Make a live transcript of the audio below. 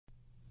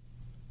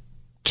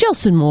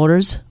Chilson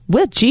Motors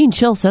with Gene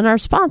Chilson are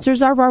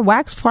sponsors of our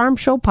Wax Farm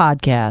Show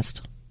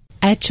podcast.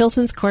 At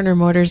Chilson's Corner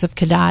Motors of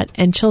Cadott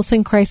and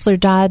Chilson Chrysler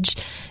Dodge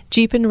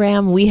Jeep and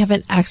Ram, we have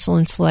an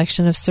excellent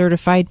selection of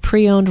certified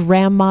pre-owned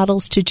Ram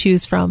models to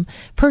choose from.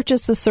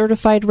 Purchase a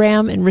certified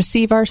Ram and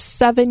receive our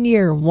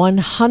 7-year,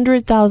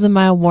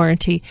 100,000-mile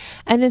warranty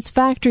and its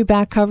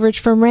factory-back coverage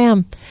from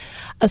Ram.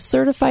 A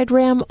certified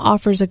Ram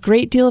offers a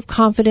great deal of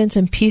confidence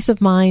and peace of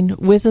mind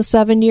with a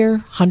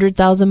 7-year,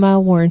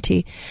 100,000-mile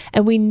warranty.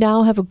 And we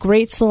now have a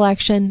great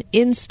selection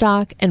in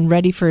stock and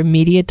ready for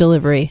immediate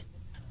delivery.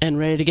 And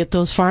ready to get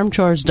those farm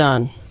chores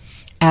done.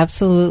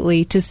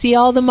 Absolutely. To see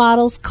all the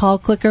models, call,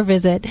 click, or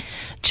visit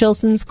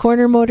Chilson's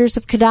Corner Motors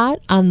of Cadott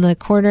on the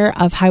corner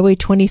of Highway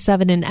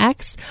 27 and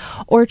X,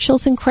 or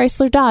Chilson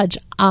Chrysler Dodge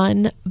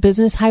on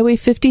Business Highway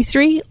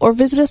 53, or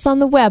visit us on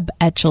the web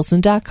at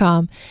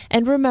chilson.com.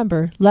 And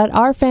remember, let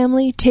our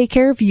family take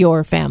care of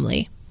your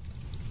family.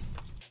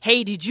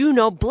 Hey, did you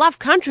know Bluff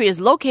Country is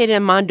located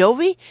in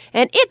Mondovi,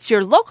 and it's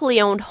your locally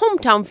owned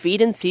hometown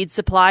feed and seed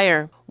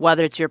supplier?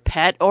 Whether it's your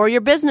pet or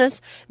your business,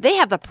 they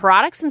have the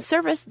products and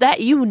service that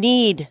you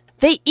need.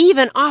 They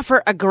even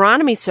offer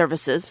agronomy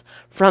services,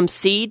 from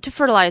seed to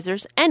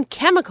fertilizers and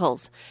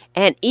chemicals,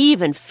 and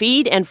even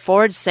feed and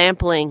forage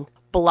sampling.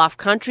 Bluff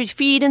Country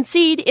Feed and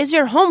Seed is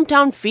your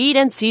hometown feed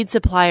and seed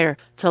supplier.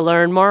 To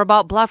learn more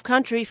about Bluff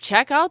Country,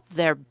 check out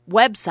their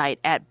website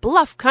at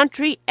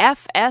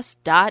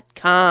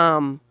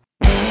bluffcountryfs.com.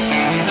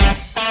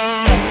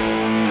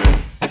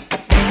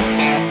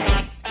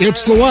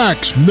 It's the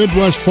Wax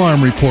Midwest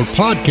Farm Report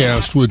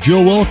podcast with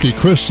Joe Welke,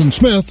 Kristen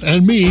Smith,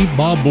 and me,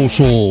 Bob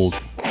Bosold.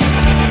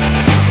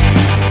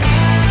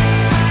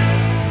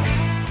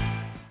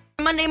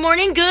 Monday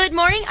morning, good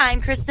morning. I'm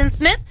Kristen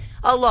Smith,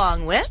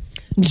 along with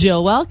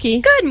Jill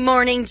Welke. Good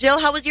morning, Jill.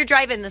 How was your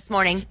drive-in this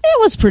morning? It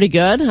was pretty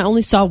good. I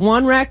only saw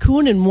one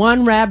raccoon and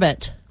one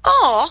rabbit.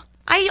 Oh,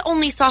 I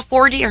only saw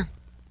 4 deer.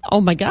 Oh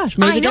my gosh.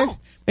 I know.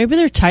 Maybe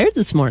they're tired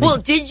this morning. Well,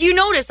 did you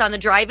notice on the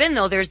drive-in,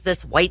 though, there's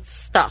this white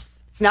stuff?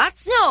 It's not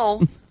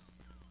snow.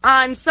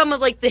 On some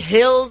of, like, the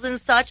hills and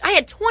such. I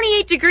had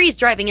 28 degrees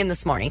driving in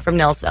this morning from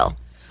Nelsville.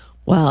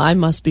 Well, I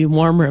must be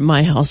warmer at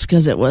my house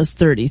because it was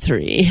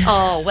 33.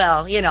 Oh,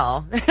 well, you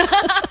know.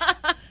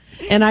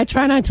 And I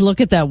try not to look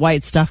at that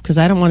white stuff because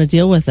I don't want to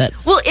deal with it.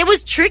 Well, it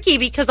was tricky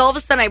because all of a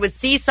sudden I would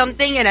see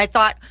something and I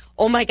thought,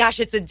 oh my gosh,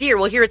 it's a deer.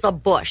 Well, here it's a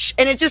bush.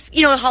 And it just,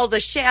 you know, how the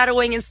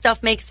shadowing and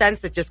stuff makes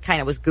sense. It just kind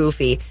of was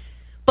goofy.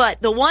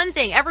 But the one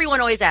thing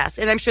everyone always asks,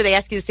 and I'm sure they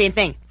ask you the same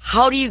thing,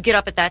 how do you get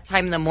up at that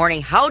time in the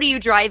morning? How do you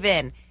drive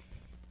in?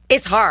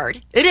 It's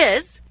hard. It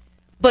is.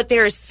 But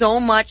there is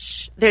so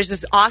much, there's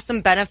this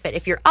awesome benefit.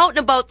 If you're out and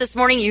about this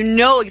morning, you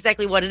know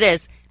exactly what it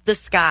is, the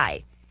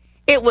sky.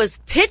 It was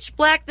pitch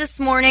black this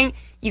morning.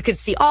 You could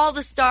see all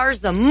the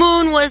stars. The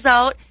moon was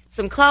out.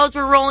 Some clouds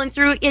were rolling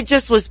through. It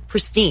just was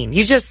pristine.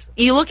 You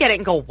look at it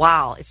and go,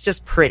 wow, it's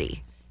just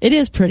pretty. It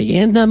is pretty.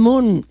 And the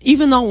moon,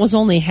 even though it was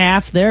only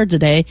half there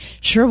today,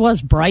 sure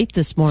was bright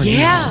this morning.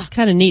 Yeah. It's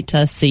kind of neat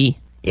to see.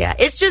 Yeah,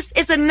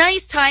 it's a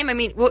nice time. I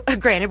mean,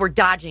 granted, we're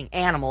dodging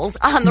animals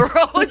on the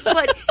roads,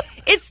 but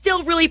it's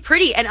still really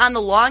pretty. And on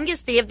the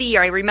longest day of the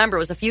year, I remember it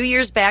was a few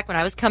years back when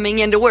I was coming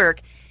into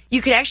work,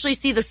 you could actually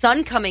see the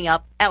sun coming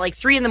up at like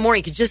 3 in the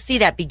morning. You could just see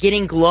that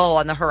beginning glow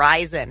on the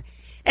horizon.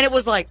 And it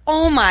was like,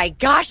 oh my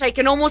gosh, I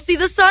can almost see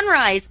the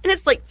sunrise. And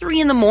it's like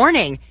 3 in the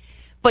morning.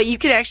 But you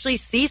could actually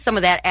see some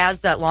of that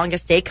as that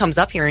longest day comes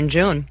up here in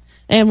June.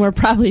 And we're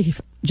probably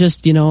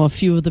just, a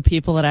few of the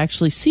people that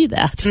actually see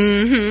that.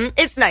 Mm-hmm.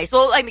 It's nice.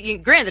 Well, I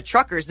mean, granted, the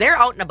truckers, they're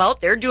out and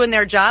about. They're doing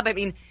their job. I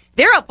mean,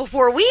 they're up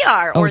before we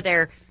are. Or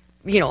they're,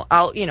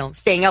 out,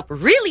 staying up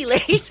really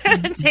late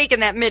and taking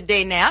that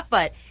midday nap.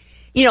 But,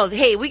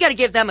 hey, we got to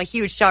give them a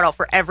huge shout out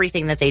for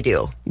everything that they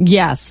do.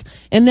 Yes.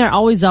 And they're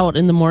always out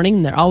in the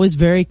morning. They're always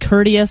very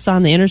courteous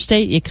on the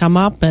interstate. You come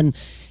up and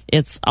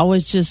it's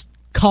always just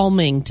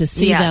calming to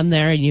see them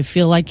there, and you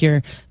feel like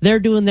they're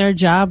doing their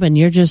job and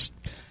you're just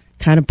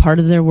kind of part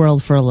of their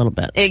world for a little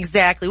bit.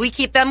 Exactly. We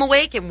keep them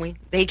awake and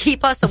they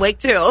keep us awake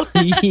too.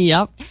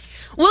 Yep.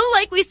 Well,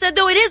 like we said,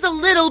 though, it is a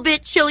little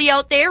bit chilly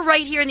out there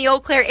right here in the Eau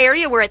Claire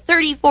area. We're at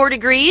 34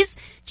 degrees.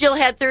 Jill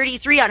had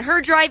 33 on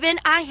her drive-in.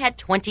 I had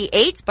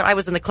 28, but I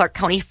was in the Clark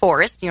County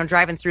Forest,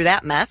 driving through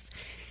that mess.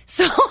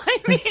 So,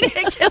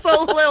 it gets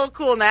a little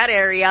cool in that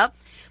area.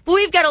 But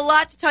we've got a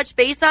lot to touch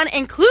base on,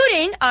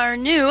 including our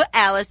new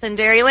Alice in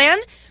Dairyland.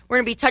 We're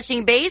going to be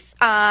touching base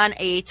on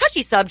a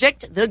touchy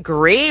subject, the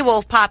gray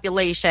wolf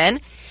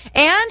population.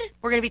 And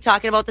we're going to be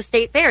talking about the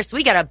state fair. So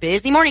we got a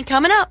busy morning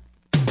coming up.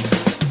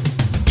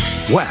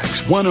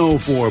 Wax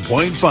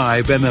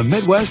 104.5 and the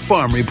Midwest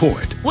Farm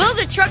Report. Well,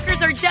 the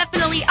truckers are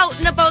definitely out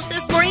and about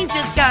this morning.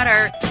 Just got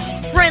our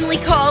friendly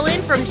call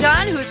in from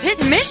John, who's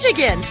hitting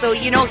Michigan. So,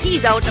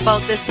 he's out and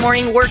about this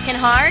morning working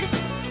hard.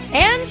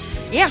 And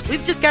yeah,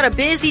 we've just got a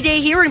busy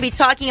day here. We're going to be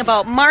talking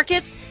about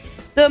markets.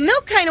 The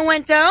milk kind of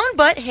went down,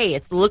 but hey,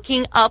 it's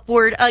looking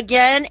upward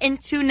again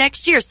into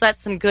next year. So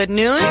that's some good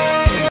news.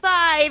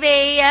 5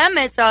 a.m.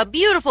 It's a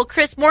beautiful,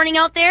 crisp morning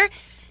out there.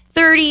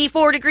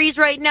 34 degrees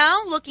right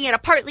now, looking at a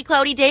partly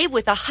cloudy day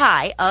with a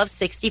high of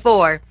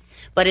 64.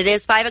 But it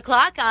is 5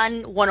 o'clock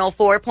on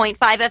 104.5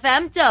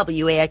 FM,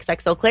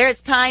 WAXX Eau Claire.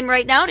 It's time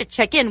right now to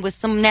check in with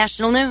some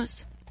national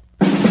news.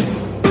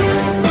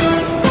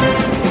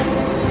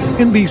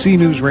 NBC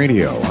News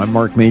Radio, I'm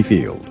Mark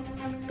Mayfield.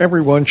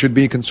 Everyone should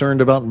be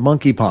concerned about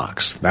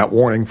monkeypox. That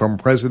warning from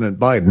President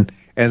Biden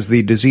as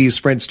the disease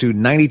spreads to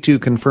 92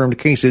 confirmed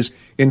cases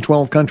in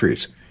 12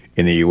 countries.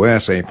 In the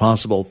U.S., a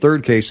possible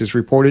third case is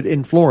reported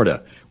in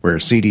Florida, where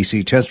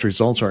CDC test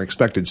results are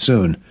expected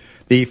soon.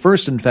 The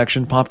first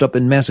infection popped up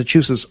in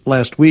Massachusetts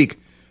last week.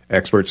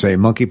 Experts say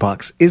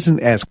monkeypox isn't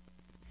as...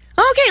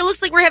 Okay, it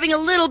looks like we're having a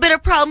little bit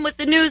of problem with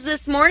the news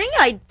this morning.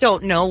 I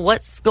don't know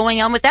what's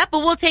going on with that, but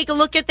we'll take a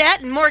look at that.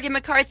 And Morgan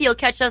McCarthy will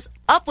catch us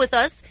up with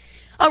us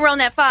around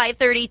that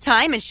 5:30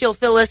 time, and she'll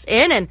fill us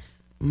in. And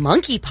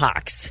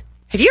monkeypox.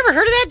 Have you ever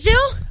heard of that,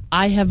 Jill?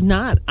 I have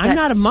not. I'm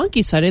not a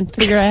monkey, so I didn't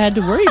figure I had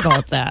to worry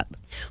about that.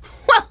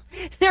 Well,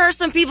 there are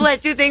some people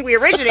that do think we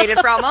originated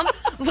from them,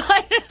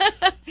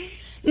 but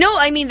no,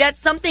 I mean, that's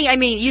something. I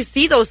mean, you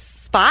see those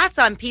spots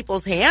on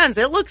people's hands.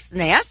 It looks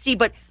nasty,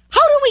 but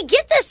how do we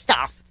get this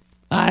stuff?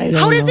 I don't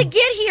How does know. it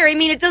get here? I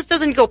mean, it just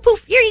doesn't go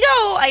poof, here you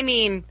go. I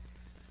mean,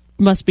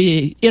 Must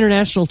be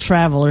international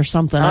travel or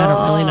something. I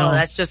don't really know.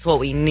 That's just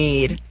what we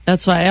need.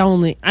 That's why I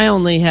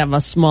only have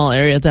a small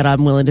area that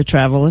I'm willing to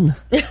travel in.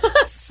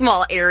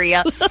 Small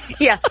area.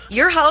 Yeah,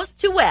 your house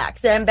to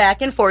wax, and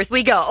back and forth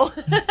we go.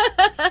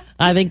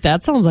 I think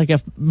that sounds like a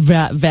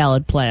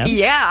valid plan.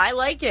 Yeah, I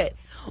like it.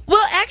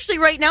 Well, actually,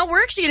 right now,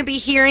 we're actually going to be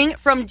hearing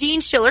from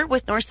Dean Schiller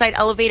with Northside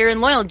Elevator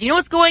in Loyal. Do you know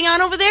what's going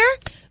on over there?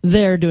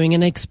 They're doing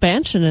an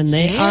expansion, and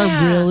they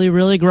are really,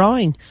 really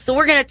growing. So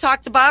we're going to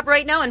talk to Bob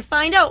right now and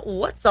find out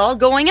what's all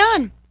going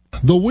on.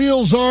 The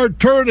wheels are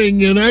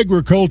turning in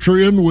agriculture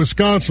in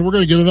Wisconsin. We're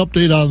going to get an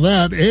update on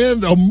that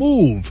and a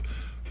move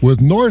with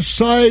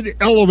Northside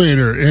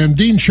Elevator. And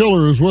Dean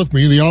Schiller is with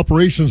me, the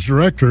operations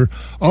director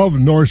of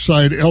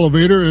Northside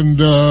Elevator.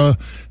 And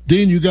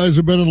Dean, you guys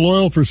have been in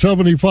Loyal for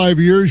 75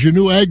 years. You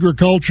knew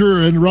agriculture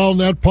and around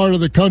that part of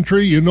the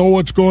country. You know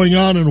what's going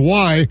on and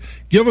why.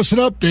 Give us an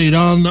update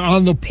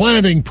on the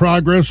planting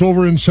progress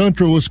over in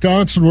central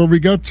Wisconsin where we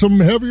got some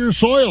heavier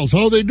soils.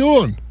 How are they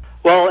doing?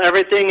 Well,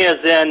 everything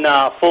is in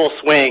full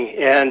swing,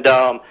 and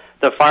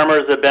the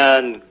farmers have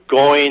been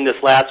going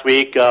this last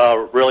week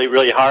really,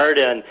 really hard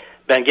and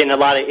been getting a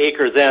lot of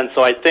acres in.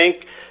 So I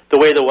think the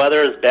way the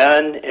weather has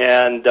been,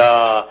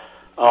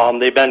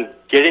 and they've been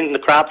getting the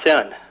crops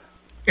in.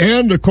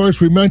 And, of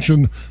course, we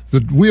mentioned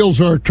the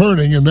wheels are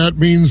turning, and that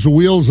means the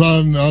wheels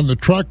on the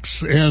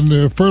trucks and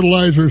the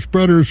fertilizer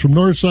spreaders from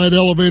Northside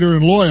Elevator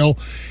in Loyal.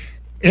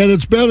 And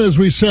it's been, as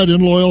we said,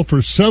 in Loyal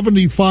for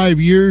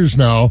 75 years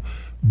now,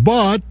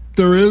 but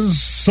there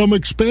is some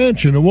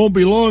expansion. It won't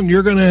be long.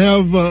 You're going to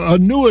have a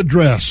new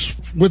address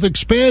with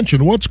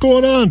expansion. What's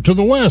going on to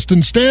the west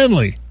in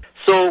Stanley?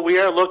 So we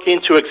are looking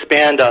to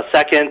expand a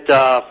second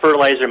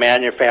fertilizer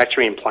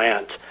manufacturing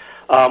plant.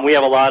 We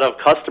have a lot of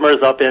customers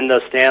up in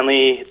the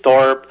Stanley,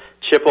 Thorpe,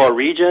 Chippewa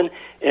region,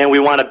 and we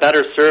want to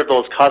better serve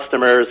those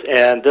customers,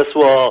 and this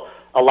will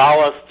allow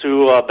us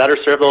to better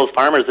serve those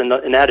farmers in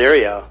that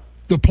area.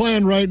 The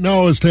plan right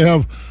now is to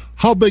have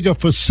how big a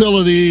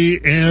facility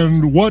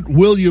and what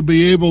will you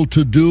be able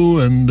to do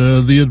and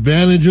the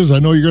advantages? I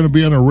know you're going to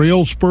be on a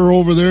rail spur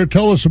over there.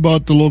 Tell us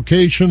about the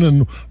location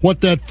and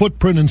what that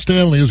footprint in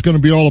Stanley is going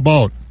to be all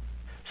about.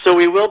 So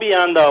we will be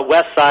on the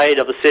west side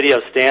of the city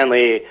of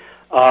Stanley.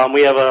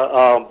 We have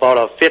about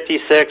a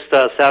 56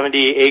 to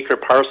 70 acre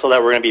parcel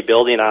that we're going to be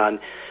building on.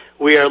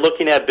 We are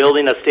looking at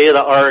building a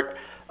state-of-the-art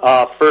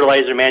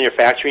fertilizer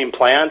manufacturing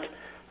plant.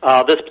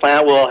 This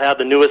plant will have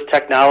the newest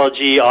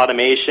technology,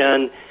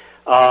 automation.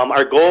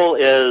 Our goal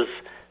is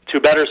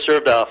to better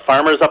serve the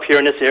farmers up here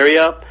in this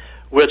area,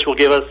 which will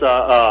give us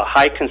a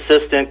high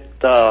consistent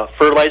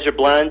fertilizer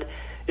blend.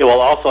 It will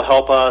also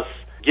help us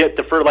get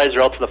the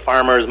fertilizer out to the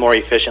farmers more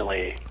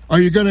efficiently. Are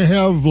you going to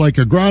have like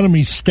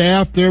agronomy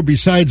staff there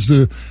besides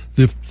the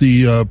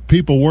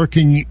people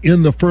working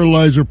in the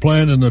fertilizer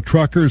plant and the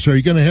truckers? Are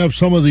you going to have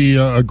some of the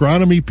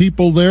agronomy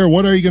people there?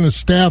 What are you going to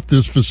staff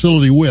this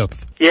facility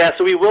with? Yeah,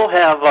 so we will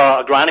have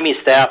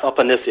agronomy staff up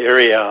in this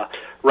area.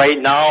 Right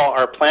now,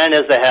 our plan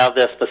is to have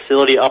this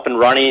facility up and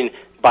running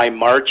by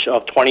March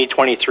of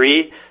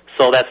 2023,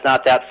 so that's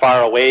not that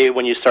far away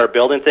when you start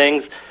building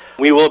things.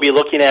 We will be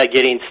looking at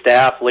getting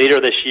staff later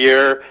this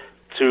year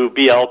to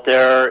be out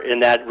there in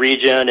that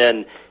region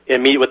and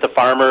meet with the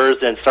farmers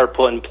and start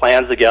putting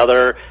plans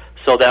together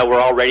so that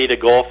we're all ready to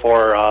go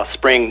for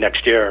spring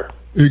next year.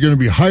 Are you going to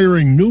be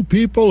hiring new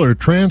people or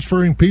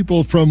transferring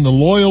people from the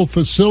Loyal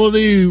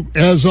facility?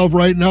 As of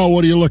right now,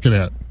 what are you looking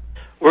at?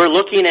 We're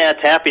looking at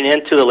tapping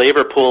into the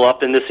labor pool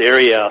up in this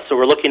area. So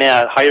we're looking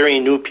at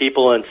hiring new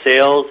people in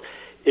sales,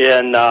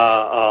 in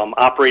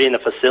operating the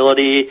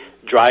facility,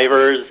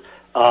 drivers,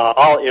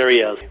 all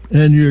areas.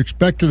 And you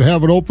expect to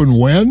have it open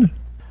when?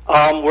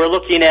 We're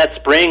looking at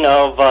spring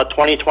of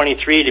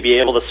 2023 to be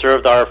able to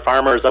serve our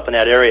farmers up in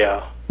that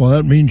area. Well,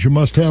 that means you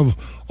must have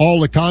all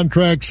the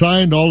contracts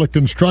signed, all the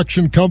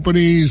construction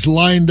companies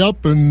lined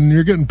up, and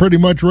you're getting pretty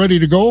much ready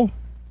to go?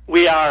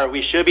 We are.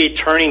 We should be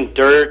turning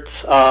dirt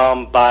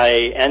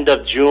by end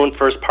of June,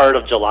 first part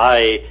of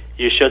July.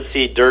 You should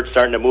see dirt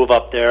starting to move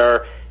up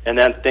there, and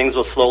then things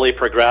will slowly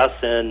progress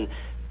and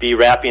be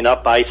wrapping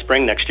up by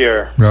spring next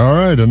year. All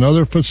right,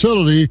 another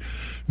facility.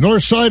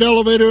 Northside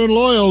Elevator in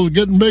Loyal,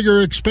 getting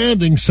bigger,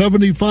 expanding.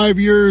 75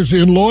 years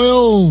in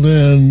Loyal,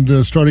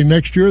 and starting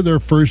next year,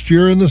 their first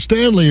year in the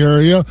Stanley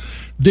area.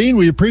 Dean,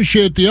 we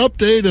appreciate the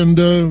update,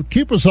 and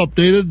keep us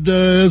updated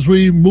as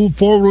we move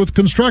forward with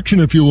construction,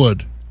 if you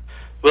would.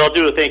 Will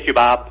do. Thank you,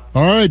 Bob.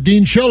 All right,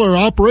 Dean Schiller,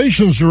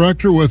 Operations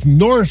Director with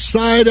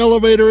Northside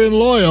Elevator in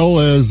Loyal,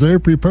 as they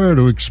prepare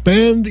to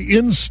expand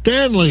in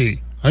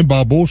Stanley. I'm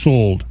Bob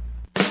Bosold.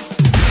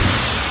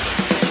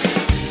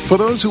 For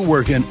those who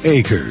work in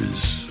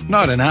acres,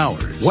 not in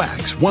hours,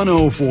 Wax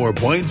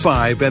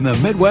 104.5 and the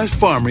Midwest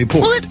Farm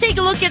Report. Well, let's take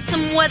a look at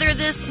some weather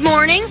this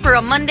morning for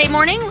a Monday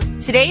morning.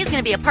 Today is going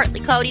to be a partly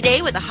cloudy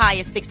day with a high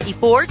of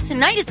 64.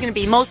 Tonight is going to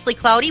be mostly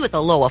cloudy with a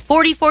low of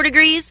 44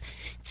 degrees.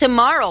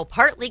 Tomorrow,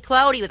 partly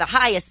cloudy with a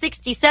high of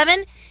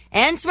 67.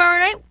 And tomorrow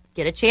night,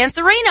 get a chance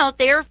of rain out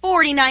there,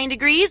 49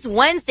 degrees.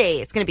 Wednesday,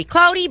 it's going to be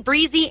cloudy,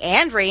 breezy,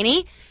 and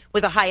rainy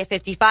with a high of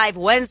 55.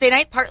 Wednesday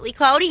night, partly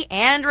cloudy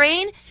and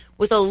rain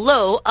with a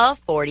low of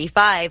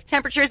 45.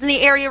 Temperatures in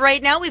the area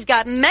right now, we've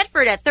got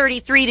Medford at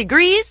 33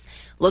 degrees.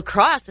 La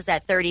Crosse is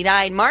at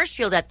 39.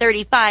 Marshfield at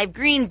 35.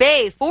 Green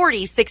Bay,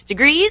 46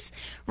 degrees.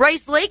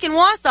 Rice Lake and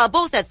Wausau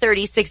both at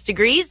 36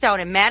 degrees. Down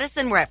in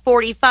Madison, we're at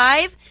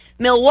 45.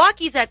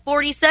 Milwaukee's at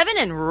 47,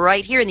 and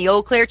right here in the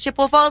Eau Claire,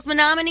 Chippewa Falls,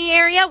 Menominee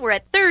area, we're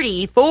at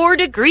 34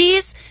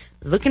 degrees,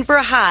 looking for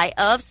a high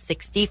of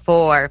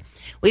 64.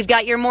 We've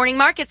got your morning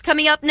markets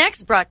coming up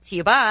next, brought to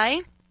you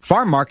by...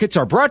 Farm markets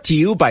are brought to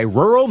you by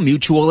Rural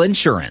Mutual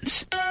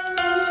Insurance.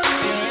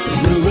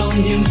 Rural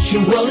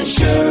Mutual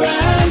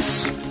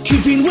Insurance,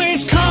 keeping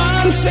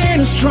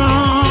Wisconsin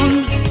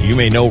strong. You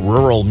may know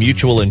Rural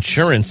Mutual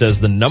Insurance as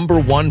the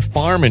 #1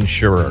 farm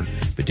insurer.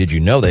 But did you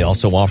know they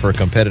also offer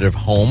competitive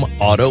home,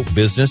 auto,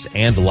 business,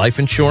 and life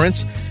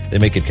insurance? They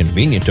make it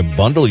convenient to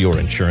bundle your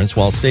insurance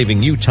while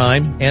saving you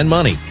time and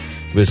money.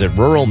 Visit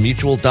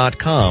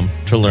ruralmutual.com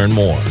to learn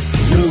more.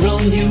 Rural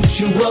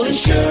Mutual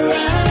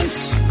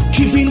Insurance,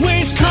 keeping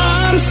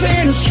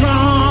Wisconsin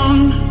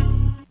strong.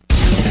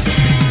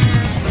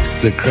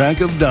 The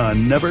crack of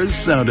dawn never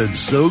sounded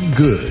so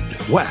good.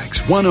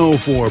 Wax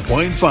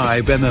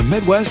 104.5 and the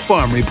Midwest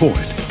Farm Report.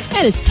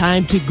 And it's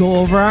time to go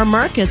over our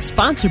markets,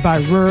 sponsored by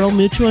Rural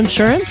Mutual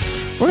Insurance.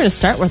 We're going to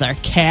start with our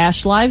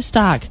cash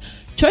livestock.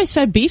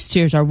 Choice-fed beef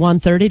steers are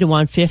 $130 to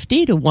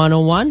 $150 to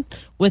 $101,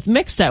 with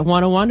mixed at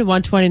 $101 to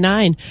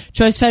 $129.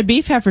 Choice-fed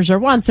beef heifers are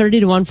 $130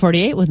 to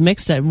 $148, with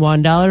mixed at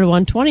 $1 to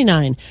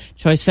 $129.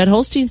 Choice-fed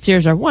Holstein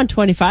steers are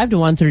 $125 to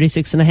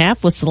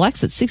 $136.5, with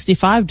selects at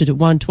 $65 to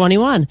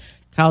 $121.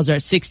 Cows are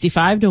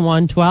 $65 to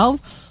 $112.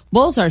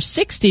 Bulls are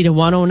 $60 to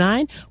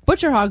 $109.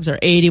 Butcher hogs are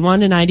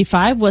 $81 to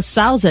 $95, with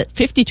sows at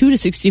 $52 to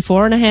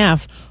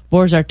 $64.5.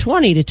 Boars are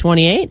 $20 to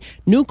 $28.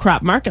 New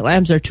crop market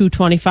lambs are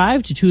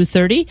 $225 to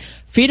 $230.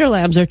 Feeder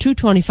lambs are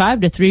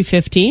 $225 to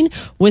 $315,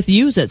 with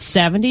ewes at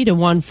 $70 to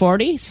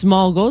 $140.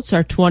 Small goats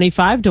are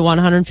 $25 to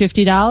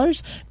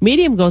 $150.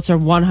 Medium goats are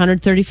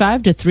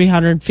 $135 to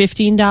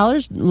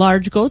 $315.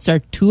 Large goats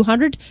are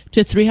 $200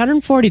 to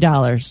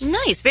 $340.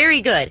 Nice,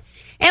 very good.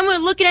 And we're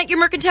looking at your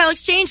mercantile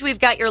exchange. We've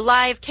got your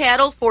live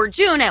cattle for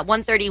June at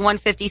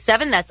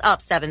 $130.157. That's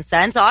up 7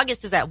 cents.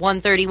 August is at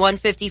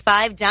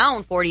 $131.55,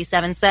 down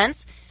 47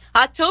 cents.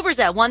 October's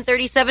at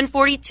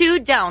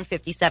 $137.42, down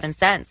 57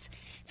 cents.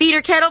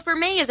 Feeder cattle for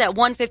May is at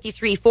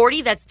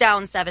 $153.40. That's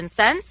down 7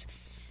 cents.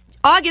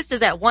 August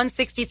is at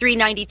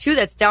 $163.92.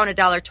 That's down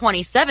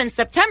 $1.27.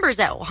 September's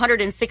at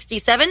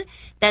 $167.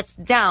 That's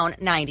down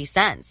 90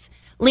 cents.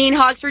 Lean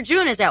hogs for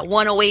June is at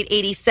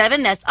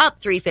 $108.87. That's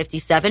up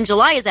 $3.57.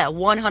 July is at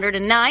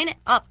 $109,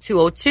 up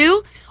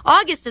 $2.02.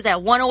 August is at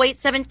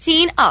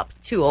 $108.17, up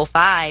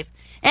 $2.05.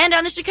 And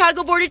on the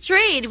Chicago Board of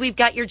Trade, we've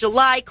got your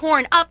July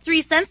corn up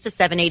 3 cents to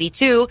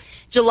 $7.82.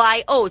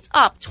 July oats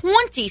up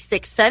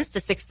 26 cents to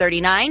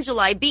 $6.39.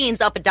 July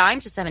beans up a dime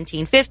to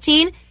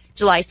 $17.15.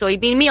 July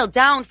soybean meal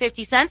down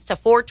 50 cents to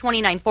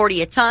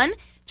 $4.29.40 a ton.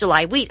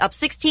 July wheat up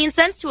 16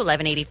 cents to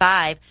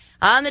 $11.85.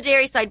 On the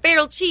dairy side,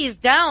 barrel cheese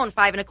down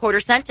 5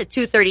 1/4 cents to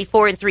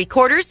 $2.34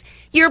 3/4.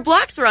 Your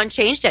blocks were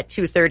unchanged at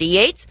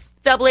 $2.38.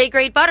 AA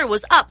grade butter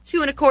was up 2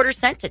 1/4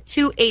 cents to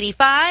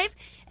 $2.85.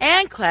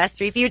 And Class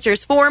 3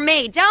 futures for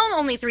May down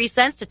only 3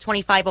 cents to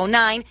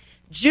 $25.09.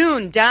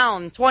 June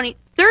down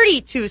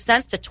 32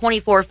 cents to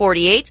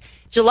 $24.48.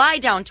 July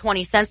down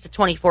 20 cents to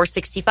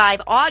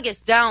 $24.65.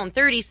 August down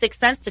 36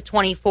 cents to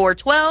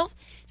 $24.12.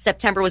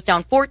 September was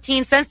down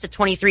 14 cents to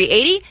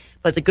 $23.80.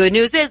 But the good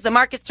news is the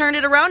markets turned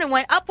it around and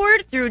went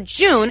upward through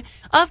June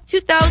of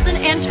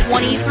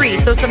 2023.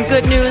 So some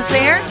good news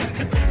there.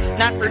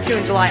 Not for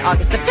June, July,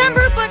 August,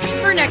 September, but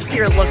for next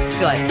year it looks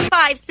good.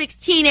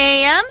 5:16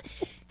 a.m.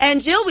 And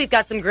Jill, we've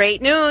got some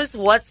great news.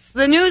 What's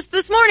the news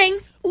this morning?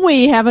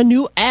 We have a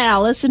new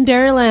Alice in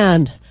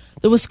Dairyland.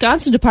 the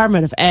Wisconsin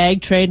Department of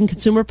Ag, Trade, and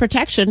Consumer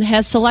Protection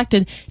has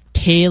selected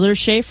Taylor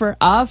Schaefer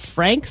of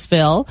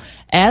Franksville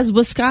as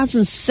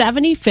Wisconsin's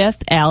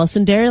 75th Alice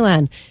in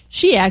Dairyland.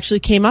 She actually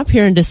came up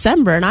here in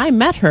December, and I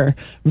met her.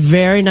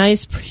 Very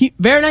nice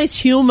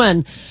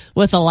human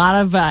with a lot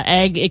of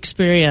ag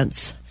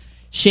experience.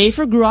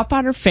 Schaefer grew up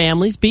on her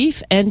family's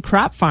beef and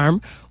crop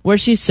farm, where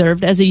she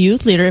served as a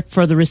youth leader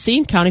for the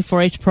Racine County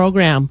 4-H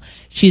program.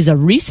 She's a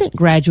recent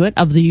graduate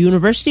of the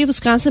University of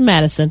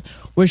Wisconsin-Madison,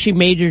 where she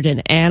majored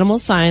in animal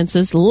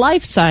sciences,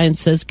 life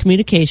sciences,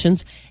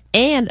 communications,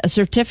 and a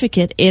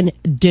certificate in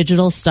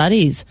digital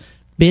studies.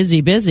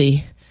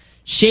 Busy.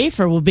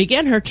 Schaefer will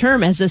begin her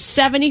term as the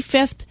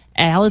 75th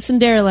Alice in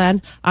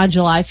Dairyland on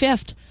July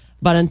 5th.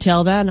 But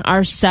until then,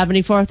 our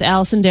 74th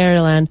Alice in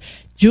Dairyland,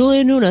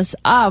 Julia Nunes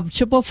of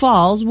Chippewa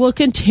Falls, will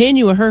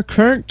continue her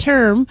current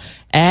term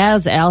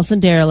as Alice in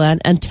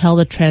Dairyland until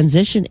the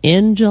transition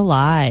in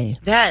July.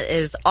 That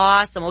is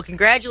awesome. Well,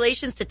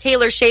 congratulations to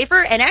Taylor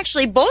Schaefer. And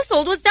actually,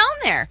 Bosold was down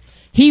there.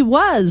 He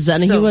was,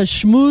 and he was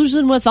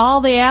schmoozing with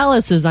all the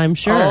Alices, I'm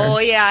sure. Oh,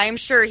 yeah, I'm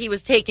sure he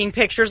was taking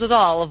pictures with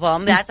all of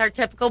them. That's our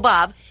typical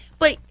Bob.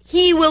 But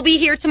he will be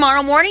here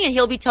tomorrow morning, and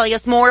he'll be telling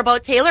us more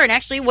about Taylor and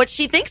actually what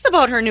she thinks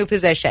about her new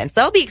position. So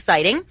that'll be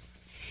exciting.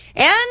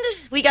 And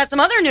we got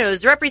some other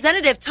news.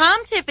 Representative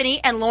Tom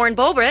Tiffany and Lauren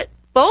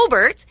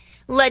Boebert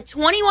led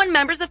 21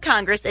 members of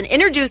Congress in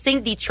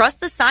introducing the Trust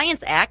the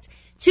Science Act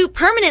to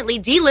permanently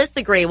delist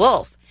the gray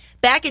wolf.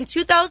 Back in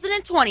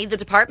 2020, the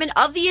Department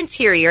of the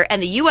Interior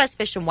and the U.S.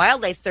 Fish and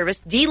Wildlife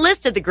Service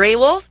delisted the gray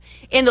wolf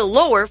in the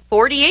lower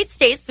 48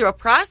 states through a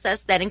process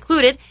that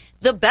included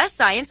the best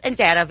science and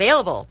data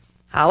available.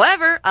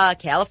 However, a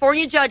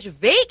California judge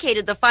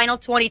vacated the final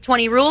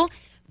 2020 rule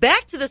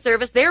back to the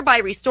service, thereby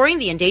restoring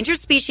the Endangered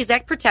Species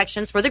Act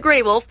protections for the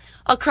gray wolf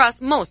across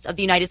most of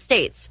the United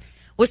States.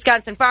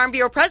 Wisconsin Farm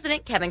Bureau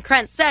President Kevin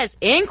Krentz says,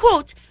 in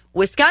quote,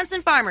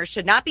 Wisconsin farmers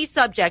should not be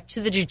subject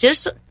to the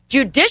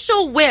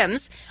judicial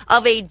whims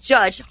of a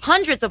judge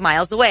hundreds of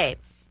miles away.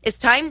 It's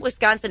time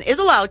Wisconsin is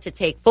allowed to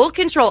take full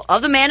control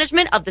of the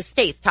management of the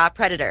state's top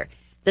predator.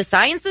 The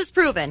science is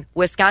proven.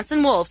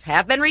 Wisconsin wolves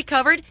have been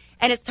recovered,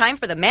 and it's time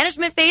for the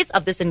management phase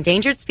of this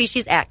Endangered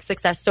Species Act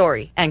success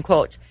story, end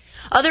quote.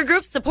 Other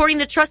groups supporting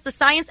the Trust the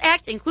Science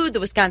Act include the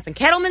Wisconsin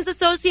Cattlemen's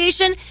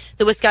Association,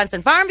 the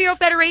Wisconsin Farm Bureau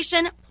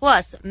Federation,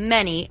 plus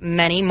many,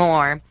 many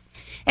more.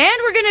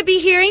 And we're going to be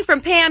hearing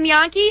from Pam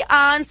Jahnke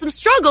on some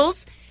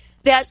struggles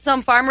that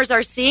some farmers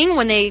are seeing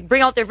when they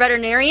bring out their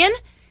veterinarian.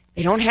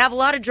 They don't have a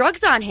lot of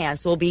drugs on hand,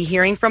 so we'll be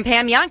hearing from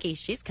Pam Jahnke.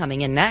 She's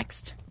coming in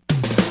next.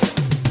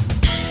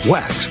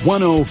 Wax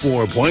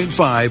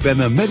 104.5 and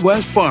the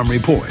Midwest Farm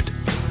Report.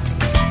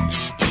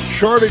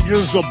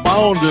 Shortages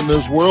abound in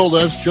this world.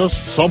 That's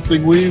just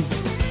something we've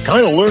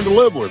kind of learned to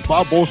live with.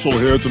 Bob Bosold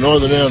here at the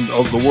northern end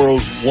of the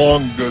world's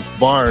longest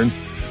barn.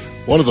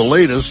 One of the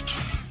latest,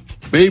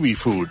 baby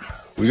food.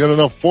 We got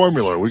enough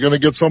formula. We're going to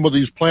get some of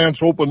these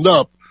plants opened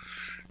up.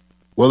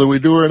 Whether we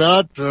do or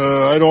not,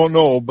 I don't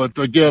know. But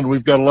again,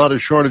 we've got a lot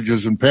of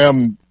shortages. And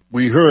Pam,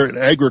 we heard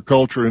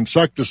agriculture,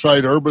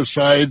 insecticide,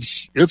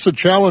 herbicides. It's a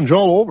challenge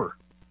all over.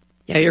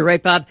 Yeah, you're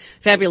right, Bob.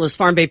 Fabulous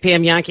Farm Bay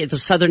Pam Jahnke at the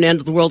southern end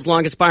of the world's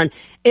longest barn.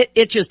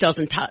 It just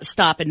doesn't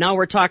stop. And now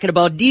we're talking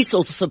about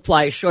diesel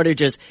supply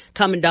shortages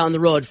coming down the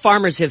road.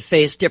 Farmers have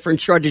faced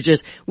different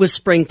shortages with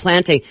spring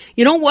planting.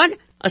 You know what?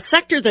 A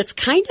sector that's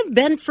kind of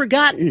been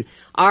forgotten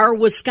are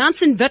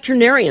Wisconsin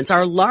veterinarians,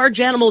 our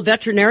large animal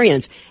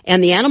veterinarians,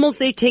 and the animals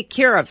they take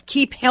care of,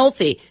 keep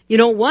healthy. You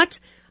know what?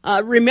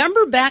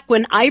 Remember back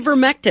when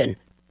ivermectin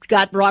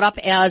got brought up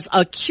as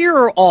a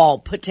cure-all,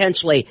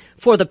 potentially,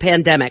 for the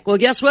pandemic. Well,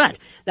 guess what?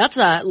 That's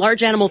a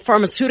large animal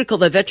pharmaceutical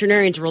that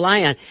veterinarians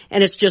rely on,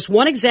 and it's just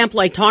one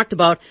example I talked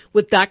about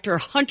with Dr.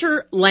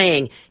 Hunter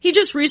Lang. He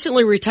just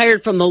recently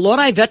retired from the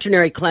Lodi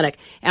Veterinary Clinic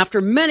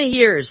after many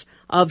years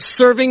of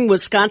serving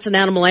Wisconsin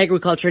animal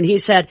agriculture, and he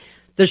said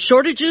the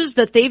shortages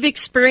that they've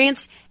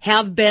experienced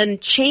have been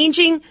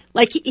changing.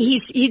 Like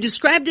he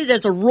described it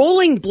as a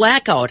rolling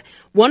blackout.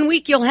 One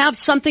week you'll have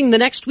something, the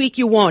next week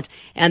you won't.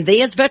 And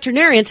they as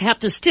veterinarians have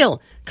to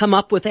still come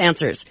up with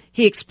answers.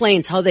 He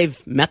explains how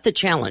they've met the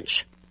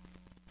challenge.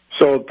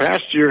 So the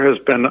past year has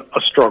been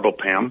a struggle,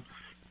 Pam.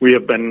 We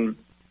have been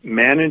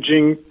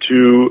managing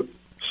to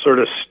sort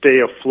of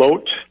stay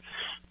afloat.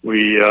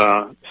 We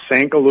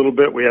sank a little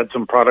bit. We had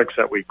some products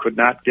that we could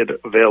not get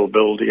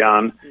availability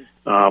on.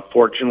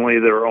 Fortunately,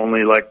 they were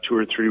only like 2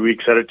 or 3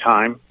 weeks at a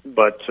time.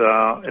 But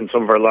in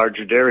some of our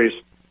larger dairies,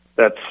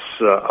 that's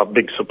a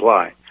big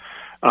supply.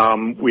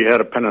 We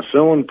had a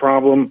penicillin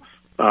problem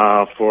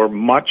for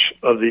much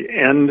of the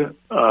end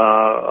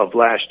of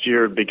last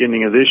year,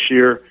 beginning of this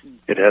year.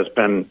 It has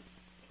been,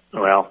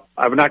 well,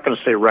 I'm not going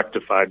to say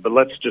rectified, but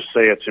let's just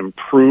say it's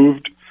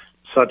improved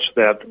such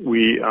that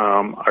we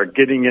are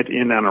getting it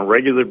in on a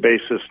regular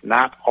basis,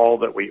 not all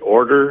that we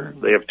order.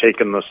 They have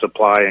taken the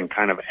supply and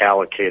kind of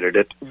allocated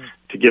it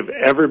to give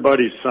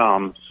everybody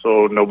some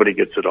so nobody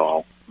gets it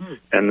all.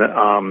 And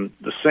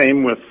the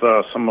same with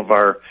some of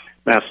our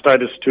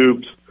mastitis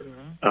tubes.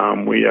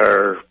 We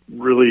are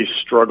really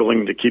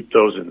struggling to keep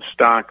those in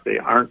stock. They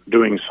aren't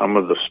doing some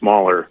of the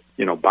smaller,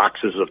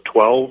 boxes of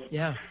 12.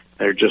 Yeah.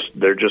 They're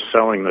just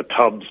selling the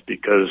tubs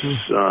because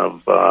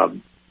of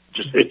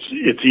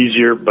it's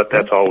easier, but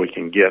that's all we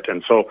can get.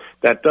 And so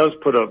that does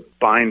put a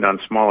bind on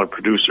smaller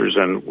producers,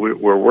 and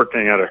we're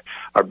working at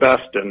our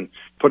best and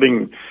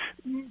putting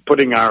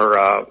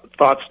our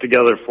thoughts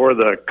together for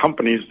the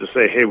companies to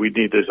say, hey, we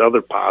need these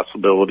other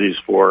possibilities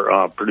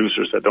for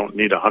producers that don't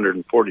need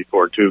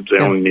 144 tubes. They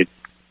only need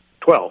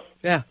 12.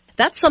 Yeah.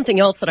 That's something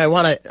else that I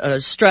want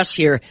to stress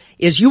here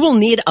is you will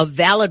need a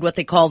valid, what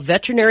they call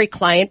veterinary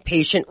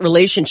client-patient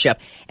relationship.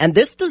 And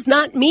this does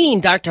not mean,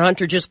 Dr.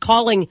 Hunter, just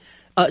calling,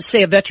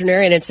 say, a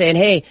veterinarian and saying,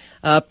 hey,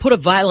 put a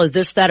vial of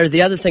this, that, or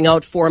the other thing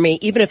out for me,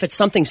 even if it's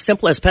something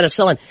simple as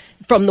penicillin.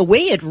 From the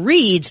way it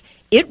reads,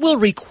 it will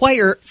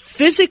require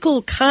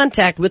physical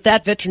contact with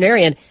that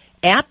veterinarian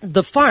at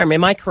the farm.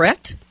 Am I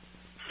correct?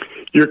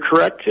 You're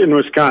correct in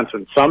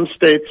Wisconsin. Some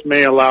states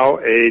may allow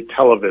a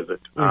televisit.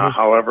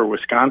 However,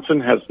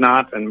 Wisconsin has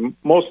not, and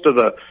most of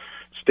the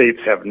states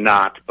have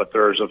not, but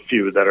there's a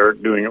few that are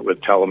doing it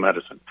with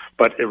telemedicine.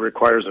 But it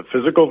requires a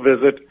physical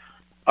visit,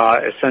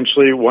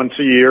 essentially once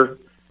a year,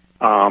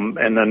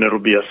 and then it'll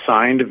be a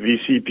signed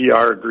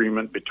VCPR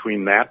agreement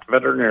between that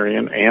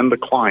veterinarian and the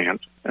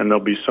client, and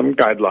there'll be some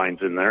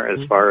guidelines in there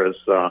as far as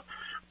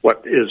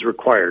what is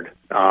required.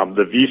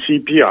 The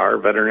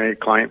VCPR, veterinary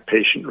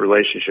client-patient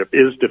relationship,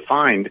 is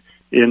defined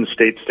in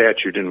state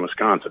statute in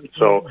Wisconsin.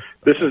 So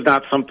this is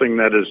not something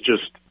that has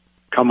just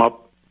come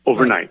up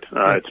overnight.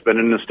 It's been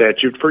in the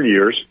statute for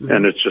years,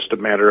 and it's just a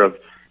matter of,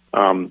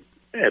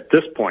 at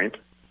this point,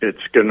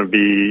 it's going to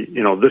be,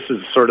 this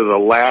is sort of the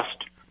last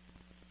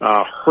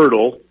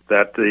hurdle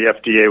that the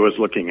FDA was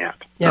looking at.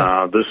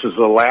 Yeah. This is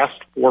the last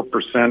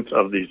 4%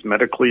 of these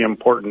medically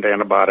important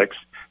antibiotics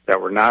that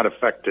were not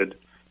affected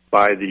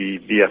by the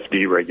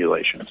VFD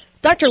regulations.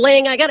 Dr.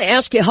 Lang, I got to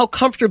ask you how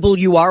comfortable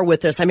you are with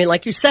this. I mean,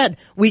 like you said,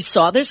 we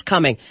saw this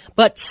coming.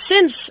 But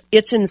since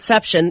its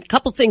inception, a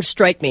couple things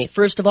strike me.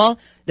 First of all,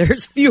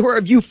 there's fewer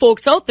of you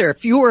folks out there,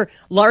 fewer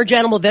large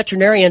animal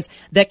veterinarians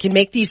that can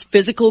make these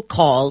physical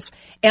calls.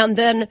 And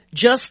then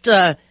just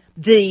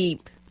the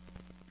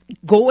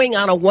going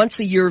on a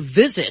once-a-year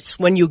visit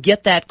when you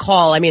get that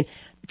call. I mean,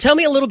 tell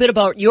me a little bit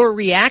about your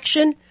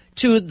reaction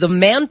to the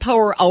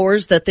manpower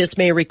hours that this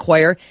may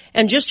require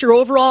and just your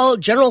overall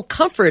general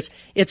comforts.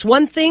 It's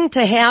one thing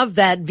to have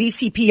that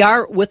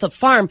VCPR with a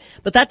farm,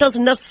 but that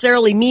doesn't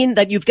necessarily mean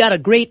that you've got a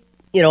great,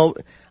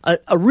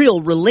 a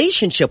real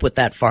relationship with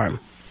that farm.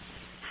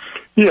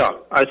 Yeah,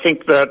 I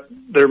think that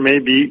there may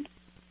be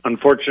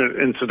unfortunate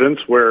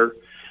incidents where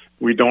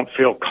we don't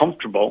feel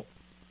comfortable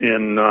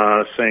in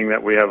saying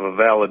that we have a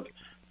valid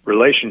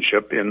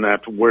relationship in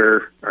that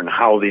where and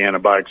how the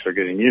antibiotics are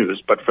getting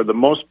used. But for the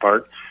most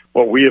part,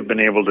 what we have been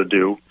able to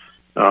do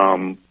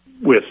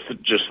with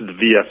just the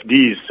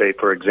VFDs, say,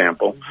 for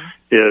example,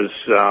 is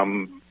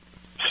when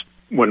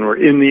we're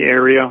in the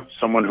area,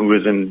 someone who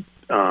is in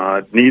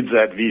needs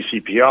that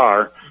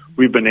VCPR,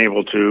 we've been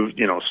able to,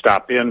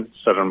 stop in,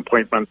 set an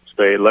appointment,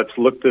 say, let's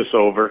look this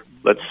over,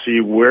 let's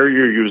see where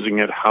you're using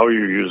it, how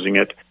you're using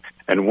it,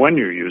 and when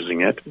you're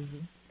using it,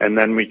 and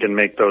then we can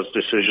make those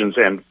decisions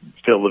and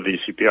fill the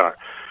VCPR.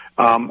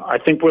 I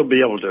think we'll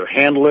be able to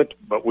handle it,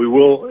 but it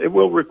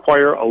will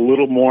require a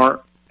little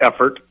more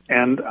effort.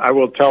 And I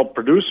will tell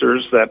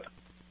producers that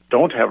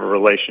don't have a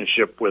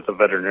relationship with a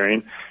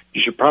veterinarian,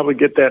 you should probably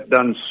get that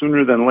done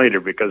sooner than later,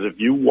 because if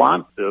you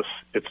want this,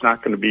 it's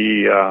not going to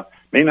be,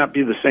 may not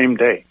be the same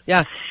day.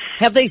 Yeah.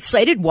 Have they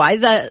cited why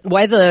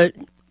the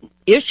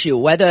issue,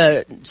 why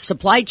the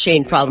supply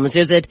chain problems?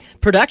 Is it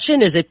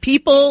production? Is it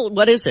people?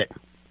 What is it?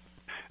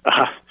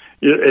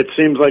 It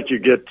seems like you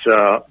get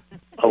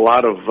a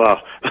lot of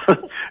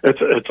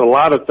it's a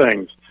lot of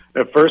things.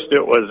 At first,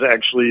 it was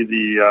actually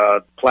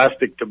the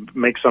plastic to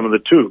make some of the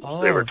tubes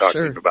they were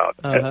talking about.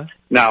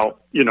 Now,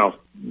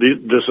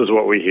 this is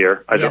what we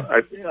hear.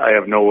 I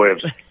have no way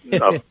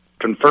of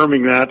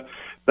confirming that.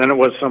 Then it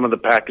was some of the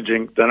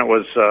packaging. Then it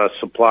was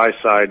supply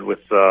side with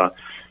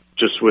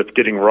just with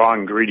getting raw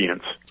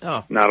ingredients.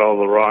 Oh. Not all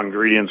the raw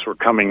ingredients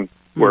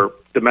were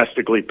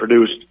domestically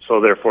produced,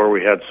 so therefore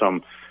we had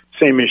some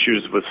same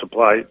issues with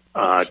supply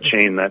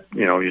chain that,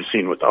 you've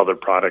seen with other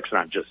products,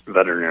 not just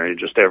veterinary,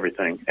 just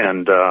everything.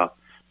 And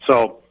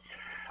so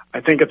I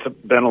think it's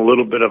been a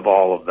little bit of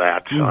all of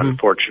that,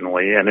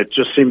 unfortunately. And it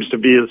just seems to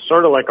be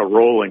sort of like a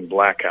rolling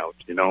blackout.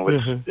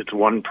 It's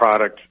one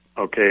product.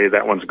 Okay,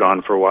 that one's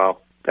gone for a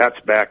while. That's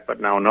back, but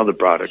now another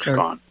product's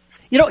gone.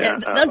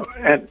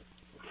 And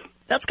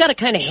that's got to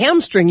kind of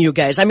hamstring you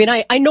guys. I mean,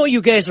 I know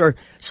you guys are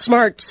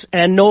smart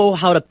and know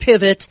how to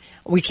pivot.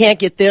 We can't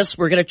get this.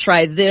 We're going to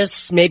try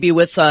this, maybe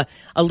with a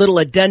little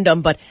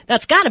addendum, but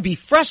that's got to be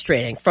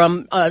frustrating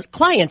from a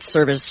client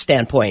service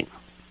standpoint.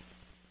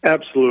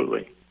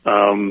 Absolutely.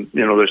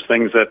 There's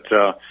things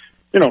that,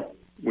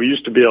 we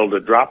used to be able to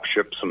drop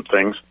ship some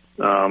things,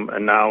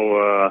 and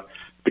now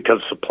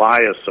because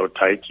supply is so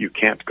tight, you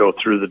can't go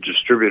through the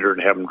distributor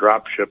and have them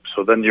drop ship.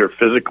 So then you're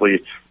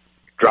physically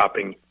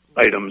dropping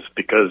items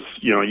because,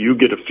 you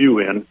get a few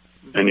in,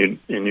 and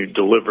you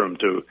deliver them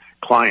to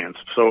clients.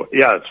 So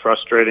yeah, it's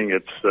frustrating.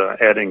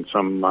 It's adding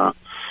some, a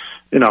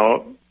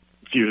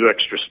few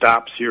extra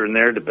stops here and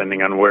there,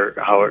 depending on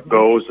how it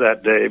goes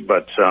that day.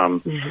 But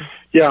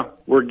yeah,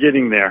 we're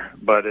getting there.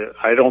 But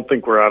I don't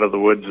think we're out of the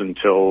woods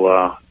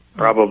until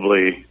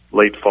probably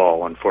late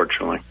fall,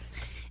 unfortunately.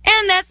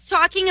 And that's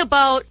talking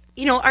about,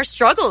 our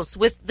struggles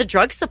with the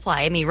drug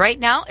supply. I mean, right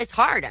now it's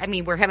hard. I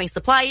mean, we're having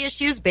supply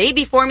issues.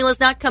 Baby formula's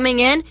not coming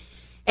in.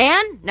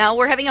 And now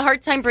we're having a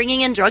hard time bringing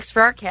in drugs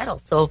for our cattle.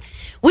 So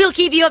we'll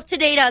keep you up to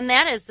date on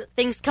that as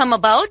things come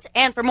about.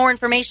 And for more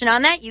information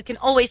on that, you can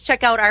always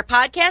check out our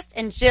podcast.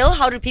 And Jill,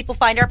 how do people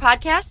find our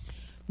podcast?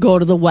 Go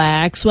to the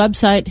WAX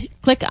website,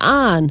 click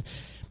on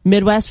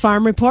Midwest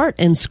Farm Report,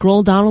 and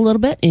scroll down a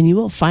little bit, and you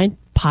will find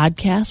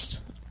podcast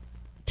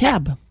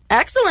tab.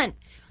 Excellent.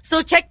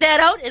 So check that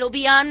out. It'll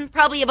be on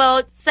probably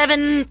about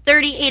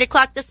 7:30, 8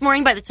 o'clock this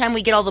morning by the time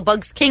we get all the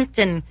bugs kinked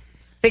and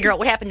figure out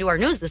what happened to our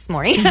news this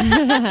morning.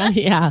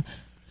 Yeah.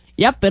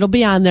 Yep, it'll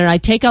be on there. I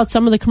take out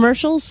some of the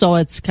commercials, so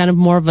it's kind of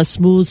more of a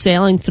smooth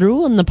sailing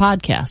through in the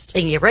podcast.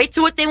 They can get right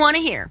to what they want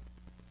to hear.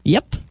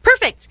 Yep.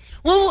 Perfect.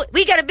 Well,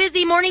 we got a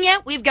busy morning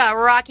yet. We've got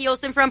Rocky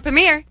Olson from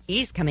Premier.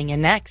 He's coming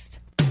in next.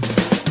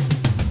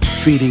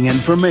 Feeding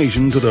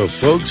information to the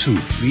folks who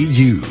feed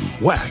you.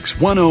 Wax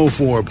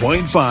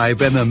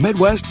 104.5 and the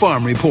Midwest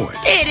Farm Report.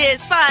 It is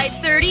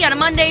 5:30 on a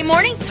Monday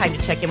morning. Time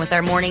to check in with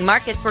our morning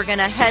markets. We're going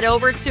to head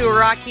over to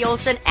Rocky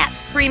Olson at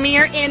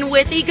Premier in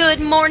Withee. Good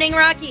morning,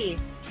 Rocky.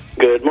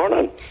 Good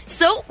morning.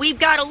 So we've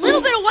got a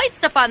little bit of white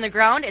stuff on the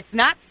ground. It's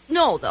not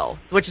snow, though,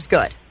 which is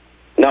good.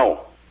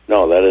 No,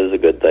 that is a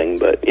good thing.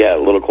 But, yeah,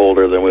 a little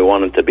colder than we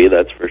want it to be,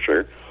 that's for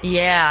sure.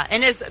 Yeah.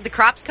 And is the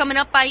crops coming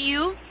up by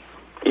you?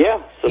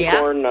 Yeah, some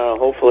corn.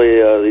 Hopefully,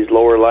 these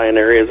lower lying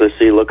areas I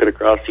see looking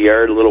across the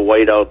yard, a little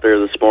white out there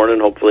this morning.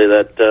 Hopefully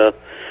that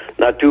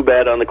not too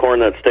bad on the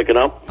corn that's sticking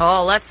up.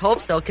 Oh, let's hope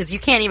so, because you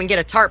can't even get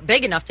a tarp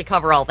big enough to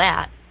cover all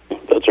that.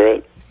 That's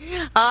right.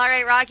 All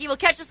right, Rocky, well,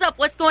 catch us up.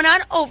 What's going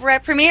on over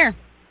at Premier?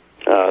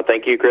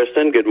 Thank you,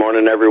 Kristen. Good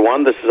morning,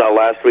 everyone. This is how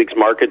last week's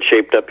market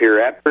shaped up here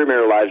at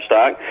Premier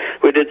Livestock.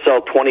 We did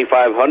sell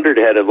 2,500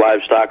 head of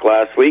livestock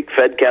last week.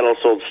 Fed cattle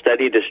sold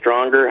steady to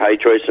stronger. High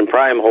choice and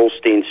prime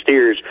Holstein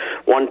steers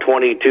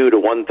 122 to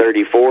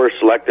 134.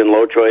 Select and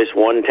low choice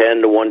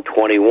 110 to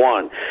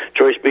 121.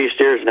 Choice beef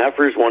steers and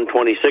heifers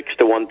 126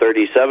 to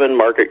 137.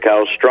 Market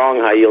cows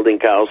strong. High yielding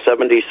cows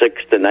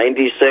 76 to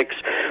 96.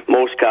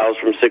 Most cows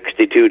from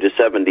 62 to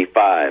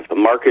 75.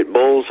 Market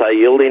bulls high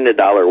yielding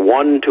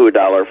 $1 to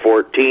 $1.14.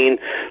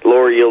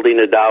 Lower yielding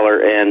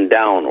 $1 and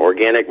down.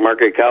 Organic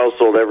market cows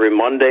sold every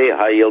Monday.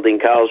 High yielding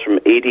cows from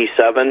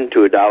 87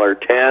 to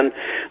 $1.10.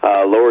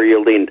 Lower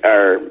yielding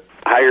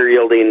higher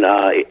yielding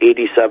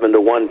 87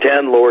 to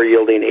 110. Lower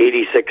yielding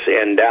 86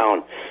 and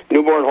down.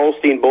 Newborn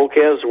Holstein bull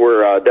calves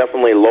were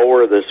definitely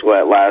lower this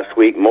last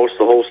week. Most of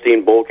the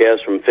Holstein bull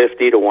calves from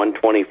 50 to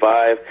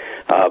 125.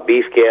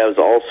 Beef calves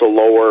also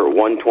lower,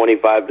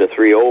 125 to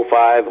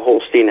 305.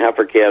 Holstein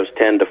heifer calves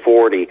 10 to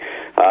 40.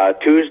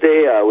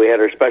 Tuesday, we had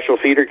our special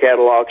feeder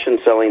cattle auction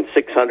selling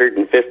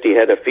 650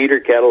 head of feeder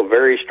cattle.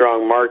 Very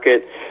strong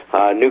market.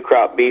 New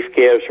crop beef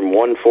calves from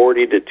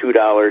 $140 to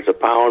 $2 a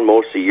pound.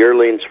 Most of the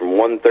yearlings from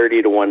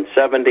 $130 to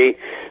 $170.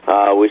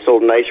 We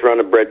sold a nice run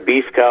of bred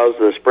beef cows.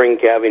 The spring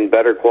calving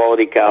better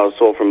quality cows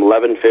sold from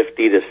 $11.50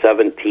 to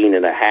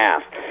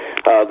 $17.50.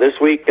 This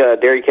week,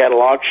 dairy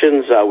cattle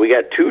auctions, we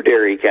got 2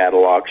 dairy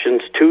cattle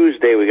auctions.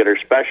 Tuesday, we got our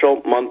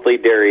special monthly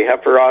dairy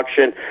heifer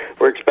auction.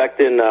 We're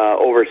expecting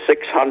over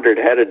 600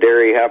 head of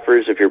dairy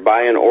heifers. If you're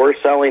buying or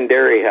selling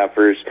dairy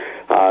heifers,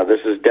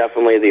 this is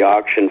definitely the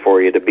auction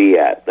for you to be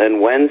at. Then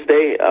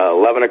Wednesday,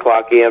 11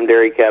 o'clock a.m.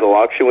 dairy cattle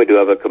auction. We do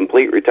have a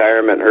complete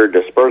retirement herd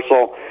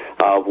dispersal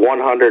of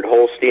 100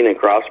 Holstein and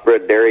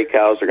crossbred dairy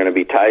cows. They're going to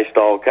be tie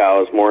stall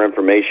cows. More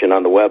information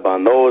on the web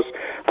on those.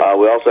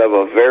 We also have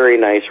a very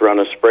nice run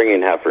of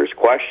springing heifers.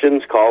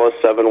 Questions, call us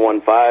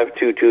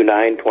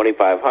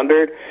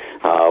 715-229-2500.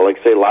 Like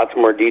I say, lots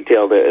more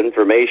detailed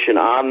information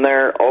on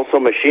there. Also,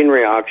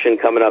 machinery auction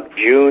coming up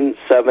June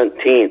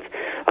 17th.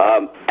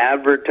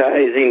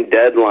 Advertising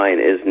deadline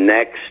is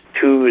next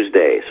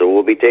Tuesday, so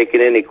we'll be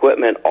taking in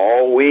equipment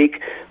all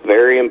week.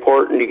 Very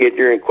important to get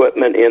your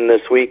equipment in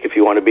this week if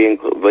you want to be in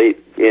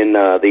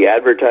the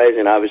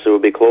advertising. Obviously, will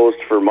be closed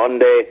for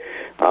Monday,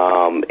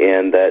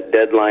 and that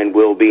deadline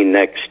will be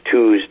next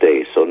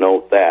Tuesday, so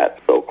note that.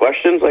 So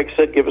questions, like I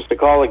said, give us a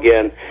call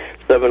again,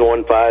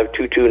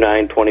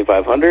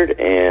 715-229-2500,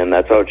 and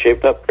that's how it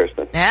shaped up,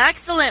 Kristen.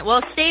 Excellent.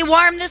 Well, stay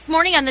warm this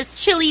morning on this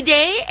chilly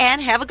day,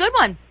 and have a good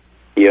one.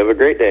 You have a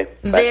great day.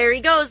 Bye. There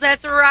he goes.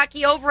 That's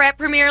Rocky over at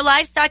Premier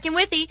Livestock in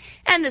Withee.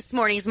 And this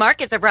morning's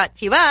markets are brought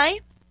to you by...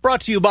 Brought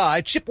to you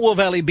by Chippewa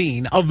Valley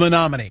Bean of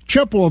Menominee.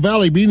 Chippewa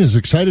Valley Bean is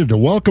excited to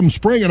welcome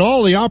spring and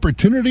all the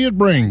opportunity it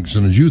brings.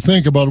 And as you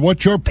think about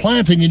what you're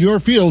planting in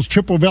your fields,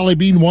 Chippewa Valley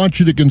Bean wants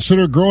you to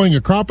consider growing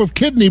a crop of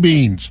kidney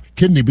beans.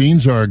 Kidney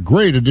beans are a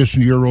great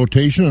addition to your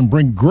rotation and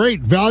bring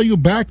great value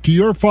back to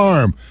your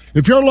farm.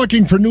 If you're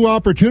looking for new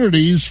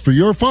opportunities for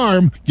your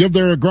farm, give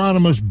their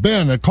agronomist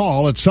Ben a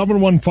call at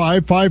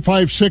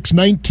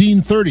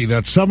 715-556-1930.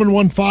 That's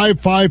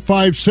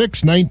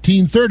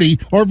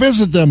 715-556-1930, or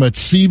visit them at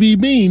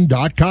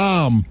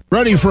cvbean.com.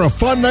 Ready for a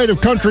fun night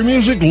of country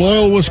music?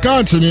 Loyal,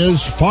 Wisconsin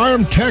is.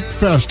 Farm Tech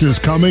Fest is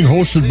coming,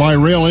 hosted by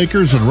Rail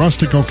Acres and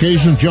Rustic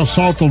Occasions just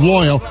south of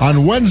Loyal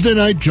on Wednesday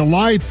night,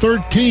 July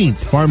 13th.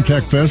 Farm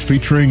Tech Fest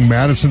featuring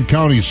Madison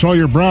County,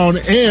 Sawyer Brown,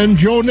 and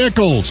Joe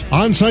Nichols.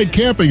 On-site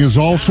camping is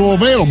also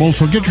available,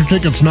 so get your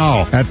tickets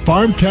now at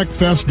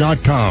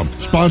farmtechfest.com.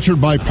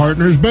 Sponsored by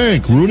Partners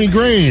Bank, Rooney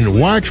Grain,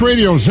 Wax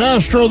Radio,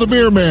 Zastro the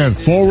Beer Man,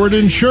 Forward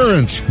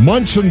Insurance,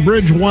 Munson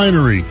Bridge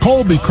Winery,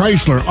 Colby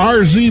Chrysler,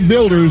 RZ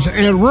Builders,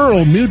 and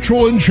Rural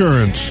Mutual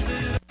Insurance.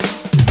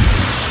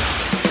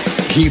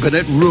 Keeping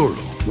it rural.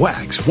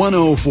 Wax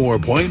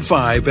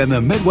 104.5 and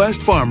the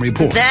Midwest Farm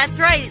Report. That's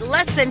right.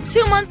 Less than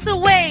 2 months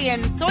away,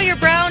 and Sawyer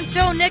Brown,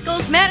 Joe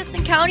Nichols,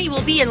 Madison County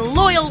will be in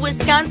Loyal,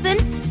 Wisconsin.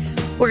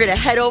 We're going to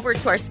head over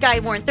to our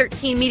Skywarn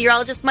 13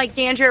 meteorologist, Mike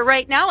Dandria,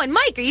 right now. And,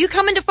 Mike, are you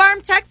coming to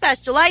Farm Tech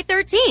Fest July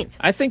 13th?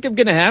 I think I'm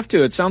going to have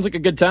to. It sounds like a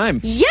good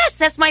time. Yes,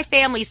 that's my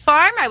family's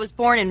farm. I was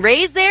born and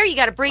raised there. You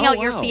got to bring out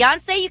your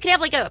fiance. You can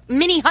have like a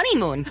mini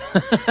honeymoon.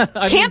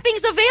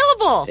 Camping's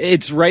available.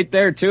 It's right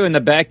there, too, in the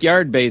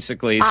backyard,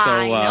 basically. So,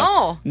 I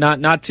know.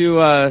 Not too,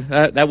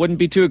 that wouldn't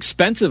be too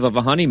expensive of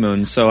a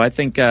honeymoon. So I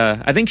think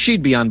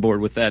she'd be on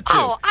board with that, too.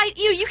 Oh,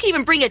 you can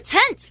even bring a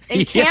tent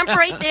and camp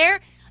right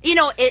there. You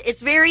know,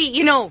 it's very,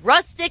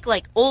 rustic,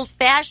 like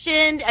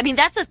old-fashioned. I mean,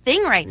 that's a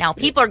thing right now.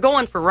 People are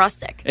going for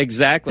rustic.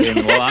 Exactly.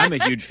 And, well, I'm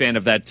a huge fan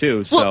of that,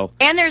 too. So.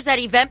 And there's that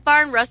event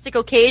barn, Rustic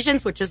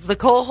Occasions, which is the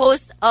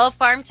co-host of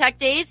Farm Tech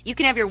Days. You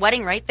can have your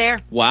wedding right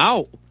there.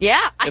 Wow.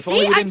 Yeah. If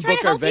only we didn't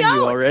book our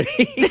venue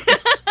already.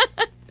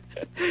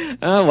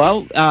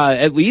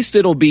 At least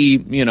it'll be,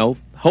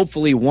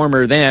 hopefully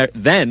warmer there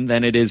than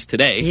it is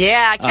today.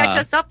 Yeah, catch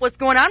us up. What's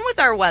going on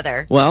with our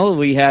weather? Well,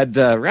 we had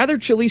a rather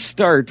chilly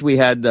start. We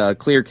had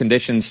clear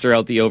conditions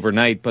throughout the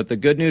overnight, but the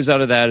good news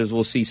out of that is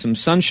we'll see some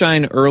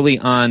sunshine early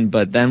on,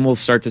 but then we'll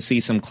start to see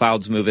some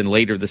clouds move in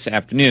later this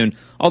afternoon.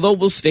 Although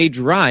we'll stay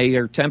dry,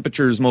 our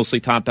temperatures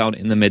mostly top out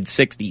in the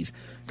mid-60s.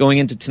 Going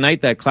into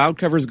tonight, that cloud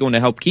cover is going to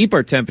help keep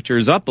our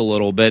temperatures up a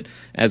little bit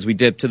as we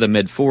dip to the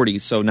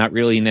mid-40s, so not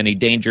really in any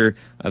danger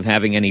of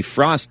having any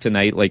frost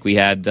tonight like we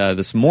had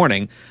this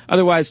morning.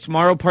 Otherwise,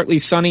 tomorrow, partly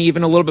sunny,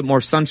 even a little bit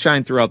more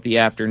sunshine throughout the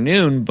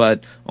afternoon,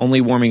 but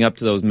only warming up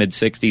to those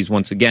mid-60s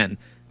once again.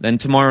 Then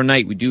tomorrow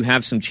night, we do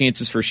have some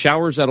chances for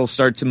showers that'll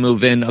start to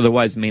move in,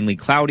 otherwise mainly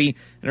cloudy,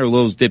 and our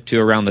lows dip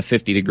to around the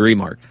 50-degree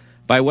mark.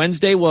 By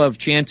Wednesday, we'll have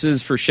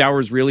chances for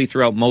showers really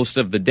throughout most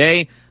of the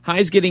day.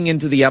 Highs getting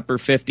into the upper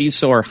 50s,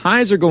 so our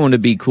highs are going to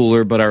be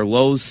cooler, but our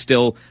lows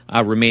still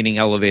remaining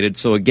elevated.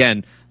 So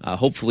again,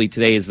 hopefully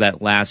today is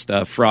that last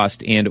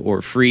frost and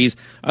or freeze.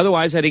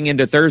 Otherwise, heading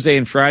into Thursday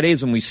and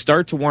Fridays, when we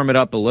start to warm it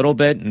up a little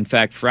bit, in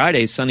fact,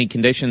 Friday, sunny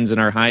conditions and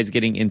our highs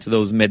getting into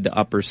those mid to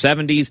upper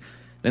 70s.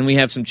 Then we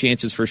have some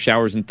chances for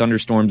showers and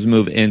thunderstorms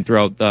move in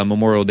throughout the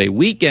Memorial Day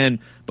weekend,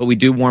 but we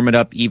do warm it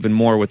up even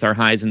more with our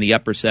highs in the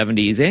upper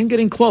 70s and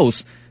getting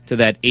close to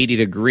that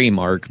 80-degree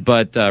mark.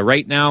 But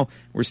right now,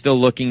 we're still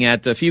looking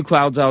at a few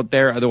clouds out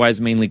there, otherwise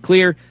mainly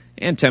clear,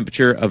 and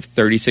temperature of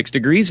 36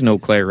 degrees, no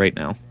glare right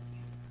now.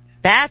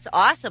 That's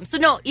awesome.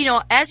 So,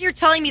 as you're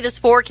telling me this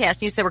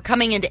forecast, you said we're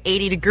coming into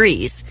 80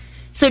 degrees.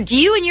 So do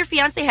you and your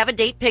fiance have a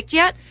date picked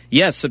yet?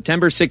 Yes,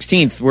 September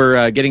 16th.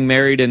 We're getting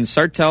married in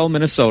Sartell,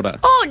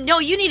 Minnesota. Oh, no,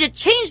 you need to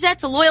change that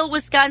to Loyal,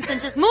 Wisconsin.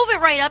 Just move it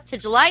right up to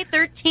July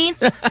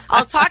 13th.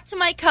 I'll talk to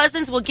my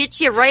cousins. We'll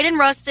get you right in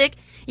Rustic.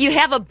 You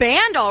have a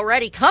band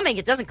already coming.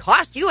 It doesn't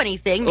cost you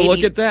anything. Maybe.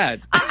 Look at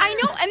that. I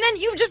know. And then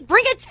you just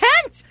bring a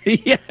tent.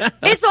 Yeah.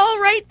 It's all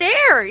right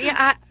there.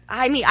 Yeah,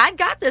 I've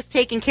got this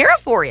taken care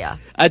of for you.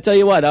 I tell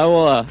you what, I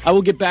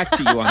will get back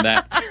to you on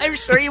that. I'm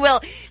sure you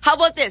will. How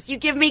about this? You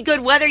give me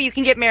good weather, you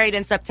can get married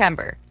in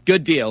September.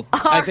 Good deal.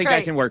 I think right.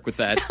 I can work with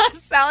that.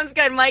 Sounds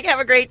good, Mike. Have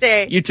a great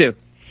day. You too.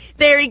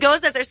 There he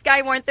goes. That's our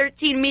Skywarn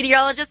 13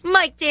 meteorologist,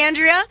 Mike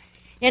Dandria.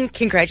 And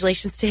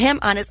congratulations to him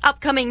on his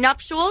upcoming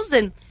nuptials.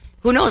 And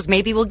who knows,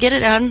 maybe we'll get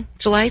it on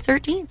July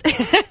 13th.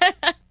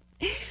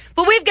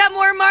 But we've got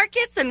more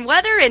markets and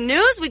weather and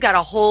news. We've got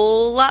a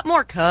whole lot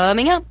more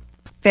coming up.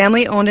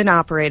 Family owned and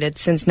operated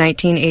since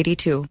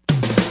 1982.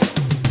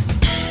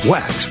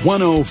 Wax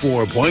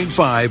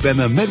 104.5 and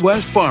the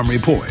Midwest Farm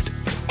Report.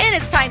 And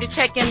it's time to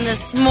check in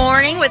this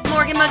morning with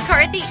Morgan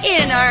McCarthy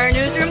in our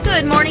newsroom.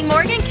 Good morning,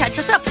 Morgan. Catch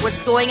us up.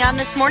 What's going on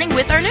this morning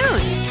with our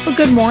news? Well,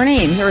 good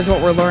morning. Here's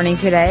what we're learning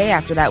today.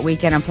 After that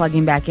weekend and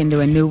plugging back into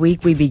a new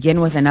week, we begin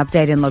with an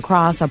update in La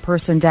Crosse. A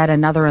person dead,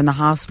 another in the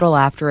hospital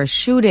after a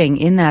shooting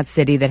in that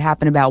city that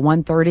happened about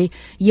 1:30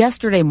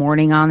 yesterday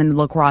morning on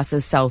La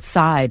Crosse's south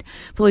side.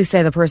 Police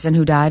say the person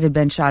who died had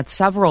been shot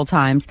several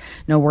times.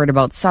 No word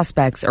about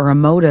suspects or a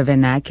motive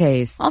in that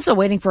case. Also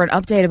waiting for an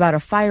update about a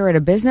fire at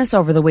a business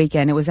over the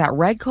weekend. It was at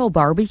Redco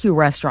Barbecue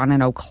Restaurant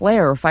in Eau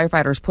Claire.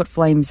 Firefighters put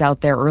flames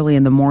out there early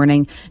in the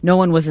morning. No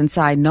one was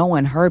inside, no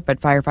one hurt, but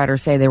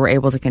firefighters say they were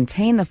able to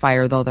contain the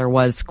fire, though there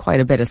was quite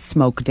a bit of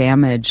smoke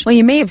damage. Well,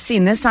 you may have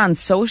seen this on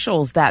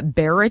socials, that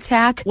bear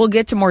attack. We'll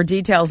get to more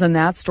details in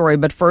that story,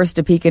 but first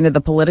a peek into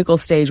the political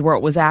stage where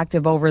it was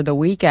active over the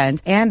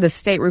weekend. And the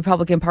state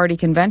Republican Party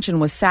convention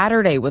was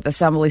Saturday, with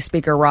Assembly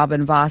Speaker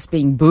Robin Vos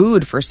being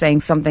booed for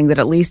saying something that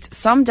at least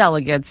some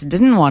delegates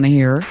didn't want to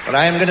hear. But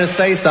I am going to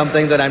say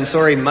something that I'm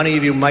sorry many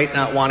of you might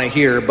not want to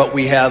hear, but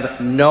we have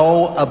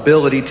no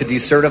ability to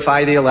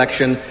decertify the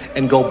election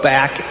and go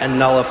back and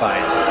nullify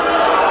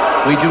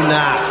it. We do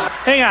not.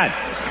 Hang on.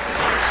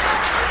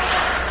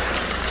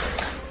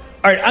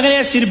 All right, I'm going to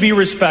ask you to be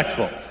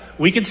respectful.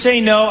 We can say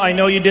no, I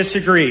know you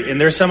disagree, and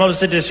there's some of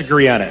us that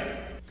disagree on it.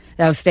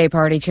 That was State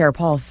Party Chair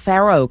Paul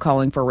Farrow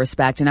calling for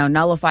respect, and now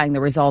nullifying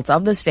the results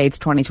of the state's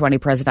 2020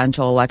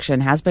 presidential election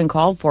has been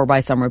called for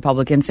by some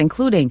Republicans,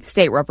 including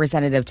State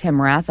Representative Tim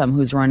Ratham,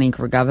 who's running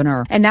for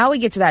governor. And now we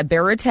get to that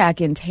bear attack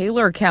in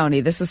Taylor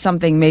County. This is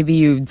something maybe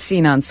you'd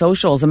seen on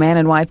socials. A man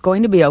and wife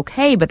going to be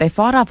okay, but they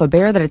fought off a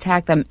bear that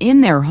attacked them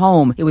in their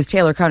home. It was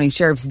Taylor County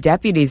Sheriff's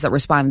deputies that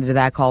responded to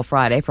that call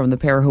Friday from the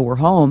pair who were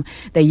home.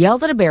 They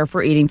yelled at a bear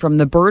for eating from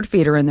the bird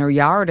feeder in their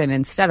yard, and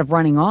instead of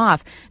running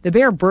off, the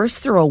bear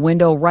burst through a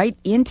window right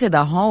into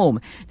the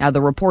home. Now,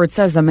 the report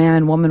says the man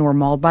and woman were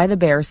mauled by the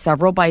bear,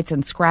 several bites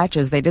and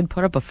scratches. They did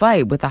put up a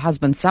fight, with the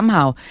husband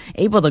somehow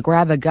able to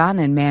grab a gun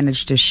and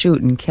manage to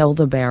shoot and kill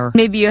the bear.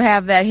 Maybe you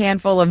have that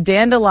handful of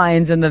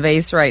dandelions in the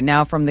vase right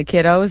now from the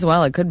kiddos.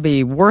 Well, it could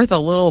be worth a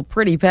little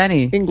pretty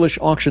penny. English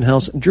auction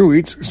house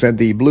Druids said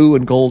the blue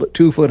and gold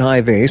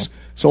 2-foot-high vase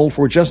sold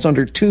for just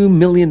under $2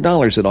 million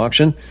at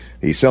auction.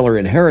 The seller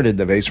inherited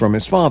the vase from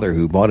his father,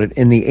 who bought it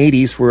in the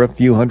 80s for a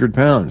few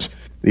 £100s.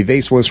 The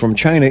vase was from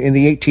China in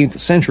the 18th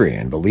century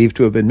and believed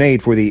to have been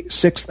made for the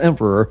 6th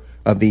emperor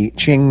of the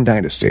Qing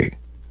dynasty.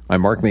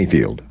 I'm Mark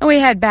Mayfield. And we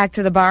head back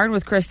to the barn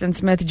with Kristen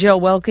Smith, Jill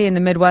Wilkie in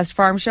the Midwest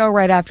Farm Show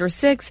right after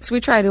 6. So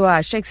we try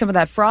to shake some of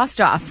that frost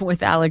off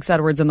with Alex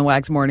Edwards in the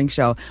Wax Morning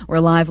Show. We're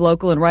live,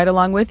 local, and right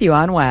along with you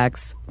on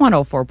Wax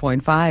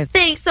 104.5.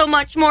 Thanks so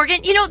much,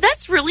 Morgan. You know,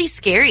 that's really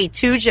scary,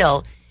 too,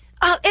 Jill.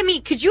 I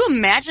mean, could you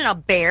imagine a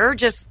bear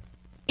just...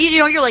 You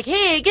know, you're like,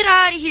 hey, get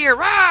out of here,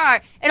 rah!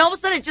 And all of a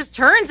sudden it just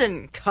turns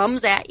and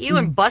comes at you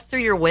and busts through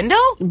your window?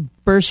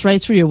 Burst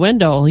right through your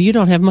window. You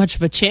don't have much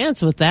of a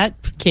chance with that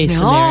case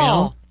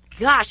scenario.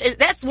 Gosh,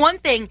 that's one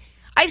thing.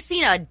 I've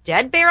seen a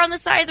dead bear on the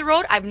side of the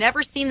road. I've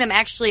never seen them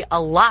actually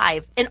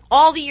alive in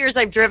all the years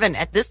I've driven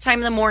at this time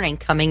of the morning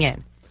coming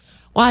in.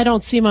 Well, I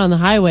don't see them on the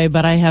highway,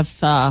 but I have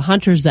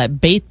hunters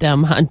that bait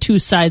them on two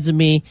sides of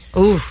me.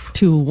 Oof.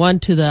 One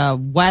to the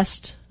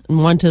west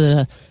and one to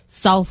the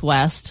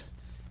southwest.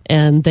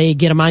 And they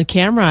get them on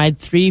camera. I had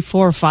 3,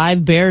 4,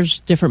 5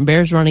 bears, different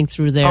bears running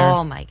through there.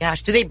 Oh, my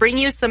gosh. Do they bring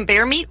you some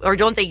bear meat, or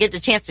don't they get the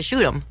chance to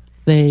shoot them?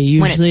 They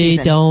usually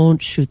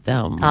don't shoot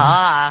them.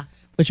 Ah.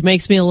 Which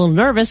makes me a little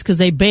nervous because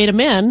they bait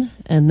them in,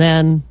 and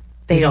then...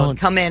 They don't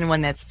come in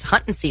when it's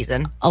hunting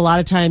season. A lot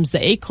of times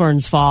the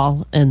acorns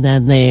fall, and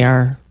then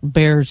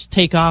bears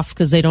take off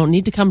because they don't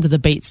need to come to the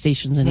bait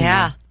stations anymore.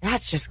 Yeah,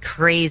 that's just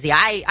crazy.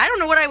 I don't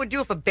know what I would do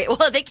if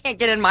well, they can't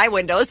get in my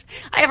windows.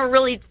 I have a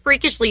really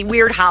freakishly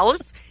weird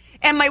house,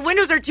 and my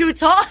windows are too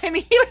tall. I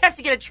mean, you would have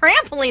to get a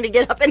trampoline to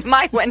get up into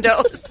my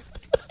windows.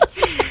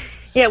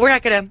 Yeah, we're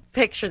not going to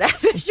picture that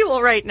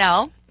visual right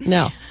now.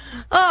 No.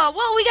 Oh,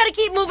 well, we got to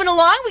keep moving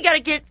along. We got to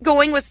get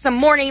going with some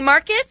morning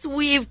markets.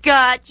 We've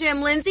got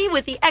Jim Lindsay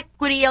with the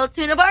Equity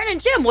Altoona Barn.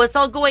 And Jim, what's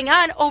all going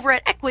on over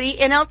at Equity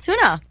in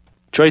Altoona?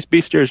 Choice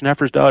beef steers and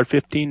heifers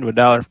 $1.15 to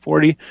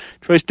 $1.40.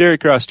 Choice dairy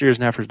cross steers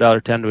and heifers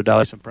 $1.10 to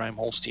 $1. Some prime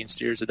Holstein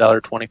steers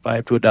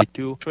 $1.25 to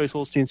 $1.02. Choice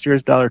Holstein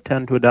steers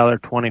 $1.10 to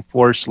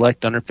 $1.24.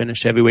 Select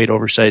underfinished heavyweight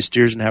oversized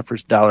steers and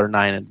heifers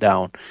 $1.09 and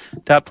down.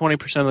 Top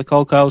 20% of the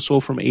cull cows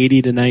sold from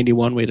 80 to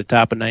 91, weight a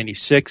top of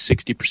 96.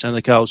 60% of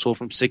the cows sold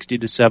from 60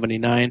 to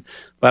 79.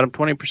 Bottom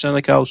 20% of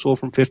the cows sold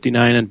from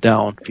 59 and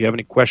down. If you have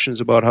any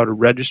questions about how to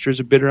register as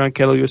a bidder on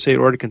Cattle USA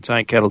or to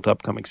consign cattle to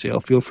upcoming sale,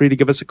 feel free to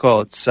give us a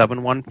call at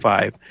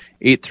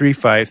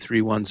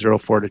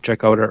 715-835-3104. To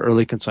check out our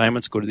early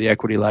consignments, go to the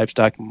Equity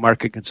Livestock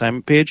Market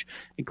Consignment page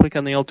and click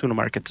on the Altoona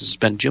Market. This has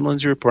been Jim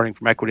Lindsay reporting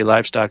from Equity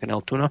Livestock in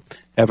Altoona.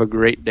 Have a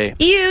great day.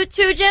 You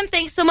too, Jim.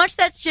 Thanks so much.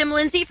 That's Jim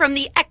Lindsay from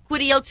the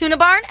Equity Altoona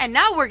Barn. And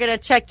now we're going to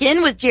check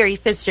in with Jerry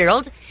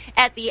Fitzgerald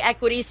at the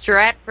Equity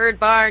Stratford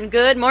Barn.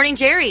 Good morning,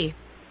 Jerry.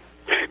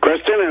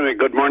 Kristen, and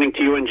good morning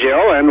to you and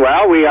Jill. And,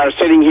 well, we are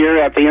sitting here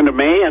at the end of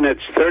May, and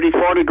it's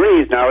 34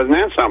 degrees now. Isn't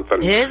that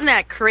something? Isn't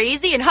that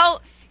crazy? And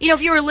how... You know,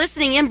 if you were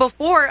listening in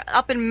before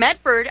up in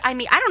Medford, I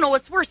mean, I don't know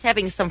what's worse,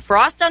 having some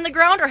frost on the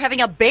ground or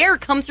having a bear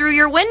come through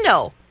your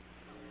window.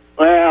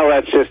 Well,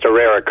 that's just a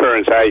rare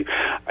occurrence. I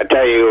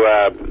tell you,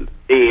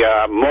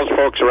 most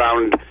folks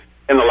around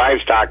in the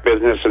livestock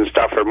business and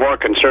stuff are more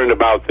concerned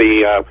about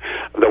the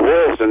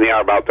wolves than they are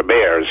about the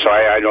bears. So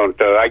I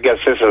don't. I guess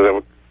this is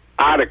an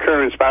odd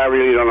occurrence, but I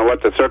really don't know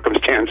what the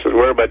circumstances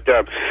were. But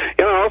you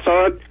know,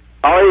 so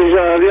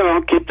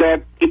always, keep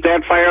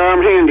that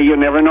firearm handy. You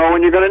never know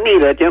when you're going to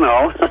need it,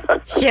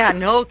 Yeah,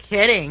 no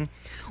kidding.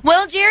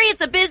 Well, Jerry,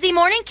 it's a busy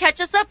morning. Catch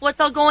us up. What's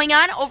all going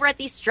on over at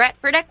the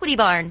Stratford Equity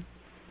Barn?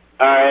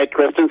 All right,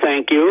 Kristen,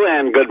 thank you,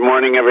 and good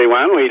morning,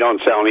 everyone. We don't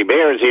sell any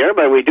bears here,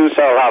 but we do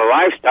sell a lot of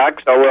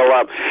livestock, so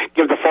we'll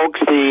give the folks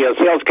the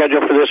sales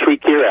schedule for this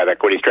week here at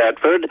Equity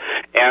Stratford.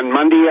 And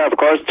Monday, of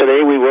course,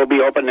 today we will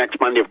be open. Next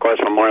Monday, of course,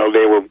 Memorial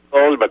Day will be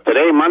closed, but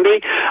today,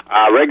 Monday,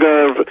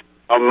 regular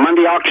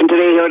Monday auction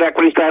today here at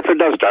Equity Stratford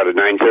does start at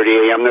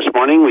 9:30 a.m. this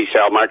morning. We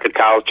sell market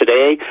cows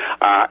today,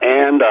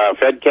 and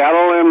fed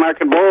cattle and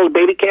market bulls,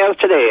 baby calves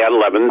today at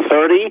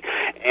 11:30.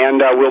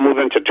 And we'll move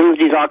into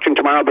Tuesday's auction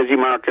tomorrow. Busy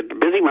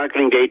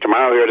marketing day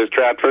tomorrow here at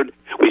Stratford.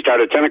 We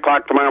start at 10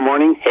 o'clock tomorrow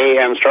morning, hay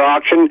and straw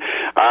auction.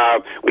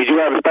 We do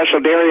have a special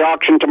dairy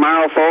auction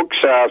tomorrow, folks.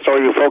 So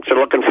you folks are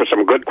looking for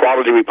some good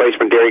quality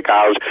replacement dairy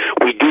cows,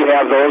 we do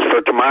have those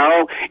for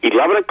tomorrow.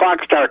 11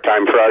 o'clock start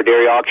time for our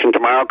dairy auction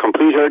tomorrow.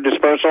 Complete herd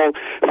dispersal.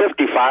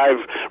 55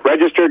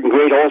 registered and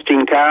great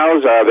Holstein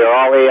cows. They're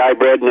all AI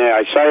bred and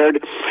AI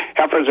sired.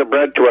 Heifers are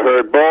bred to a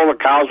herd bull. The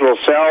cows will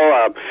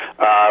sell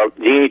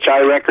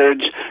DHI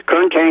records.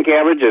 Current tank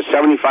average is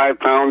 75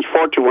 pounds,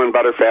 421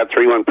 butterfat,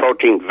 31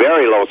 protein,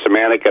 very low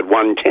somatic at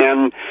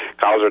 110.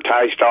 Cows are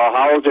tie stall,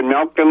 housed and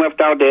milked and left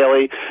out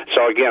daily.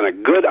 So again, a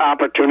good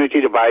opportunity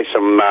to buy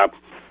some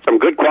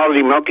good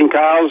quality milking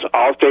cows,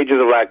 all stages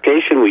of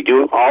lactation. We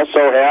do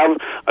also have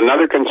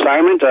another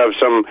consignment of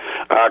some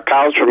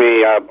cows from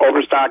a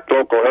overstocked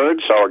local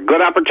herd. So a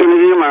good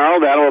opportunity tomorrow.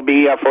 That will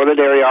be for the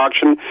dairy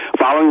auction.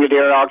 Following the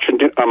dairy auction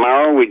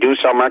tomorrow, we do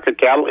sell market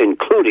cattle,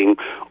 including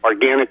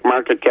organic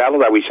market cattle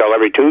that we sell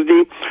every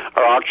Tuesday.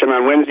 Our auction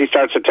on Wednesday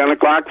starts at 10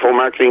 o'clock, full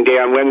marketing day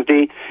on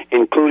Wednesday,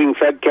 including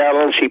fed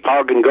cattle, sheep,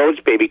 hog, and goats,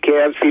 baby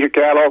calves, feeder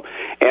cattle,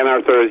 and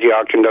our Thursday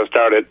auction does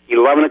start at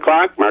 11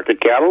 o'clock,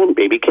 market cattle and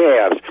baby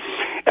calves.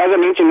 As I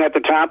mentioned at the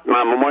top,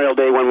 Memorial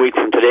Day 1 week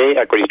from today,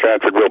 Equity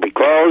Stratford will be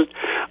closed,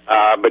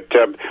 but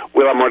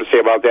we'll have more to say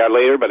about that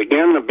later. But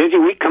again, a busy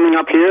week coming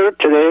up here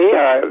today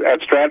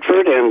at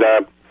Stratford, and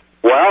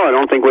I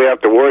don't think we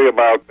have to worry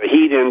about the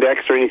heat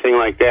index or anything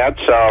like that,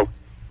 so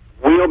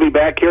we'll be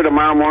back here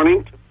tomorrow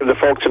morning to give the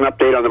folks an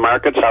update on the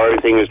markets, how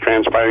everything is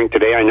transpiring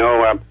today. I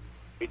know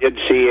we did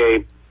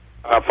see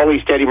a fully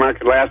steady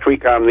market last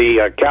week on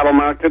the cattle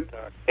market.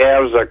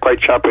 Calves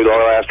quite sharply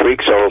lower last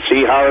week, so we'll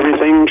see how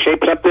everything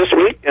shapes up this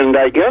week. And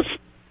I guess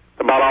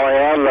about all I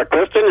have,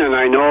 Kristen, and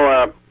I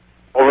know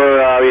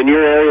over in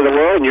your area of the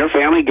world and your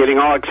family getting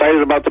all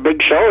excited about the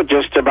big show,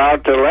 just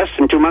about less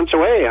than 2 months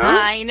away, huh?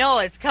 I know,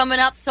 it's coming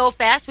up so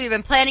fast. We've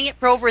been planning it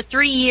for over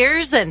 3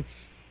 years, and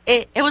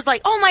it was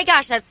like, oh my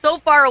gosh, that's so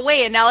far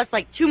away, and now it's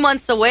like 2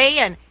 months away,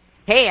 and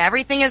hey,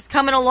 everything is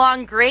coming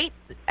along great.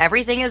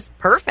 Everything is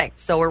perfect,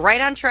 so we're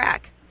right on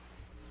track.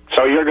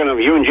 So you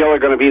and Jill are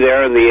going to be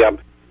there in the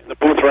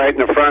booth right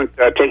in the front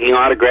taking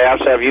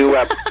autographs. Have you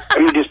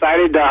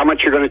decided how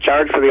much you're going to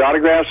charge for the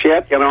autographs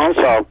yet?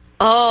 So.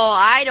 Oh,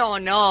 I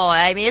don't know.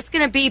 I mean, it's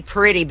going to be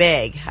pretty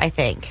big, I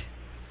think.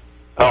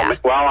 Yeah.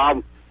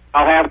 Well,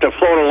 I'll have to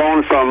float a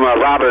loan from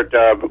Robert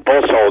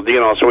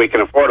Bolsold, so we can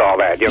afford all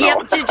that.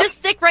 Yep, just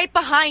stick right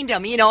behind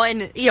him,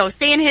 and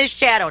stay in his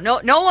shadow.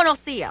 No one will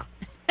see you.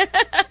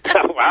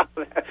 Well,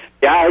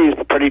 yeah, he's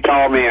a pretty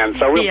tall man,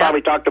 so we'll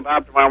probably talk to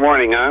Bob tomorrow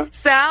morning, huh?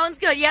 Sounds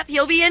good. Yep,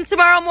 he'll be in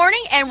tomorrow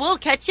morning, and we'll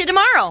catch you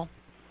tomorrow.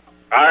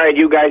 All right,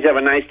 you guys have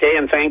a nice day,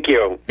 and thank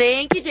you.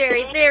 Thank you,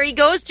 Jerry. There he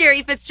goes,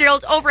 Jerry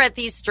Fitzgerald, over at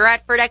the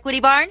Stratford Equity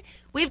Barn.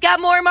 We've got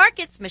more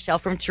markets. Michelle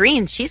from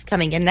Tureen, she's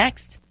coming in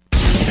next.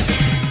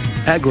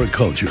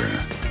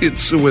 Agriculture.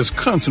 It's a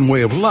Wisconsin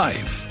way of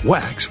life.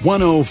 Wax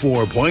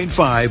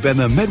 104.5 and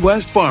the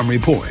Midwest Farm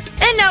Report.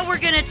 And now we're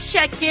going to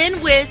check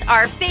in with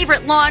our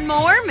favorite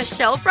lawnmower,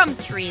 Michelle from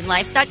Tureen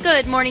Livestock.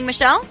 Good morning,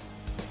 Michelle.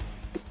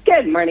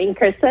 Good morning,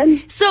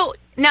 Kristen. So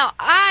now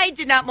I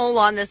did not mow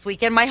lawn this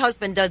weekend. My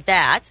husband did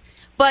that.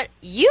 But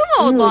you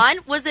mowed lawn.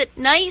 Was it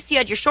nice? You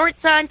had your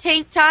shorts on,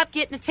 tank top,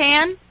 getting a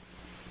tan?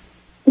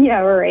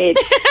 Yeah, right.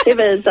 It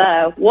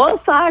was wool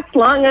socks,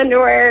 long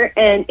underwear,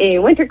 and a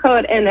winter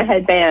coat and a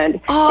headband.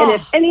 Oh. And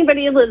if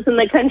anybody lives in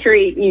the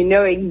country, you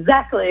know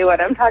exactly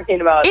what I'm talking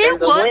about. There's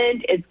a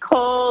wind. It's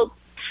cold.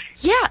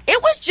 Yeah,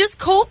 it was just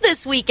cold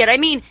this weekend. I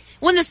mean,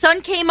 when the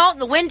sun came out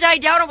and the wind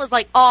died down, it was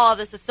like, oh,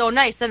 this is so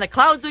nice. Then the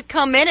clouds would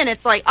come in, and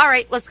it's like, all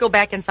right, let's go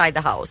back inside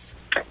the house.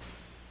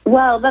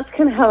 Well, that's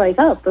kind of how I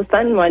felt. The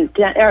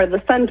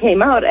sun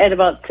came out at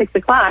about 6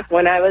 o'clock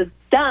when I was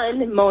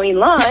done mowing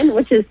lawn,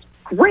 which is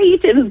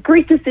great. It was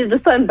great to see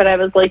the sun, but I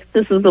was like,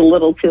 this is a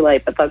little too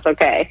late, but that's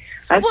okay.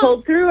 I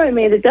pulled through. I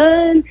made it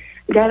done.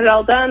 Got it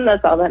all done.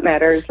 That's all that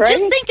matters, right?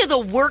 Just think of the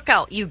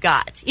workout you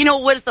got.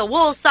 With the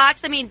wool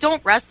socks. I mean,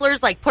 don't wrestlers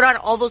put on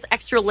all those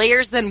extra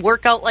layers, then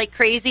work out like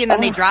crazy, and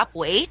then they drop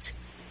weight?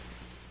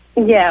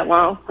 Yeah,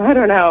 well, I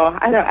don't know.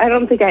 I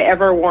don't think I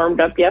ever warmed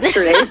up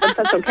yesterday, but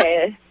that's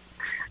okay.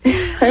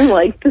 I'm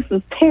like, this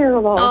is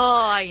terrible.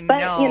 Oh, I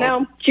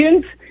know. But,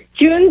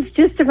 June's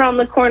just around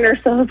the corner,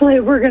 so hopefully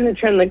we're going to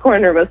turn the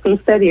corner with some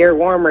steadier,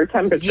 warmer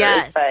temperatures.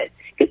 Yes. But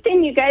Good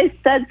thing you guys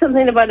said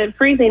something about it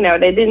freezing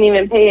out. I didn't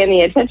even pay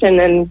any attention.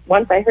 And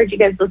once I heard you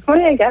guys this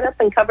morning, I got up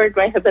and covered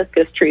my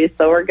hibiscus trees,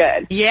 so we're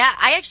good. Yeah,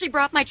 I actually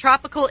brought my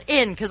tropical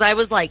in because I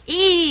was like,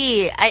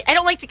 I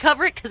don't like to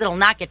cover it because it'll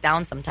knock it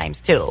down sometimes,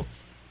 too.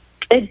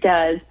 It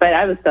does, but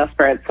I was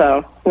desperate,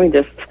 so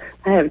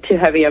I have too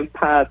heavy of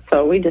pots,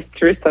 so we just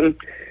threw some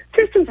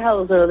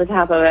towels over the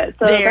top of it.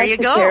 So there you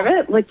go. Care of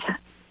it, which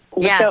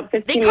out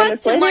 15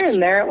 minutes later, and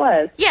there it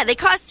was. Yeah, they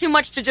cost too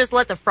much to just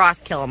let the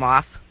frost kill them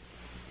off.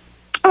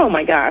 Oh,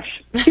 my gosh.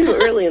 Too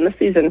early in the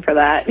season for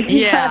that.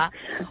 Yeah.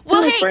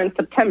 Well, hey. We're in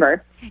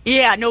September.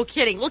 Yeah, no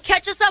kidding. Well,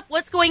 catch us up.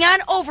 What's going on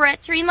over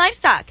at Terrain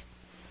Livestock?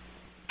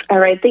 All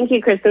right. Thank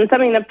you, Kristen.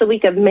 Summing up the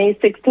week of May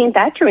 16th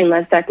at Terrain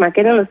Livestock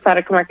Market in the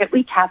Stoddard Market,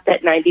 we topped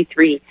at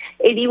 93.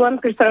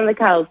 81% of the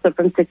cows, so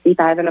from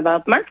 65 and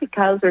above. Market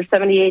cows were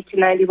 78 to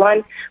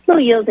 91.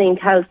 Low-yielding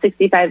cows,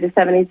 65 to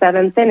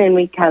 77. Thin and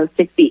weak cows,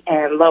 60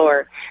 and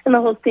lower. In the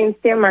Holstein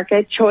steer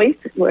market, choice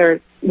were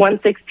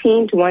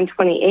 116 to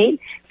 128.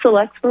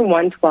 Selects were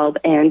 112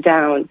 and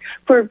down.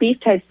 For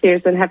beef-type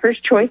steers and heifers,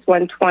 choice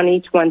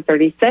 120 to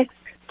 136.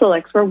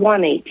 Selects were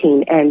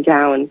 118 and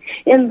down.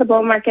 In the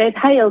bull market,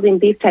 high-yielding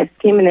beef types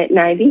came in at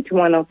 90 to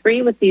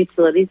 103, with the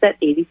utilities at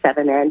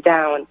 87 and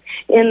down.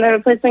 In the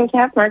replacement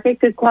calf market,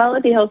 good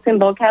quality Holstein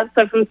bull calves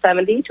are from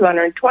 $70 to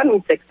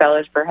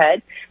 $126 per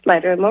head.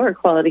 Lighter and lower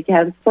quality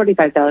calves,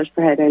 $45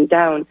 per head and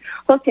down.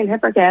 Holstein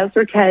heifer calves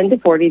were $10 to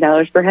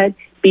 $40 per head.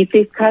 Beef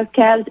cost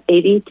calves,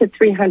 $80 to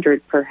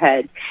 $300 per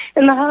head.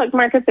 In the hog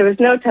market, there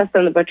was no test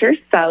on the butchers.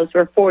 Sows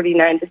were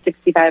 49 to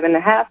 65 and a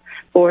half.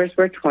 Boars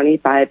were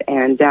 25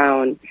 and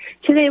down.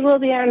 Today will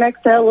be our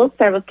next sale. We'll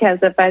start with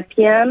calves at 5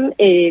 p.m.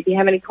 If you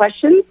have any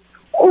questions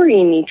or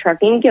you need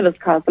trucking, give us a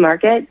call at the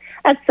market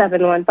at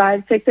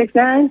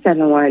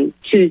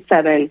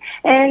 715-669-7127.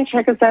 And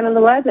check us out on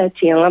the web at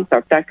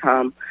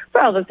tlmthorpe.com.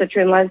 For all the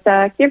Citroen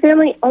Livestock, your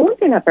family-owned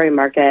and operated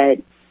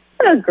market.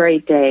 Have a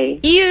great day.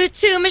 You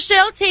too,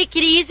 Michelle. Take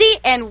it easy,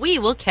 and we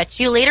will catch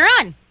you later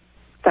on.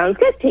 Sounds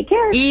good. Take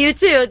care. You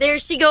too. There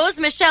she goes,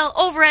 Michelle,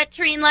 over at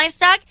Terrain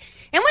Livestock,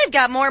 and we've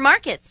got more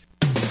markets.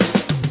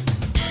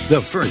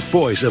 The first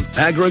voice of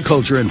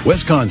agriculture in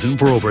Wisconsin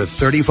for over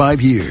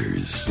 35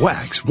 years.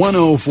 Wax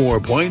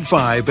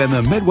 104.5 and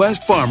the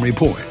Midwest Farm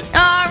Report.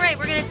 All right,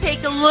 we're going to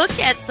take a look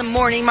at some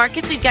morning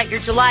markets. We've got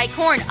your July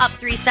corn up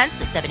 3 cents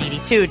to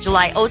 $7.82.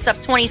 July oats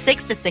up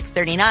 26 to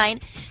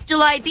 $6.39.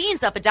 July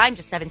beans up a dime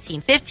to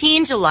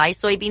 $17.15. July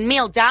soybean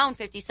meal down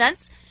 50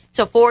 cents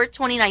to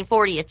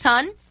 $4.29.40 a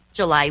ton.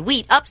 July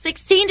wheat up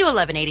 16 to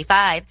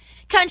 $11.85.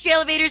 Country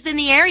elevators in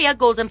the area.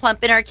 Golden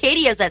Plump in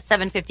Arcadia is at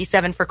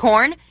 $7.57 for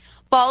corn.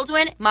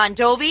 Baldwin,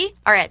 Mondovi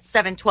are at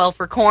 $7.12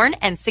 for corn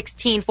and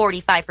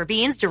 $16.45 for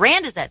beans.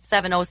 Durand is at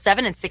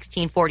 $7.07 and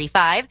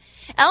 $16.45.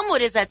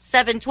 Elmwood is at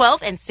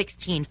 $7.12 and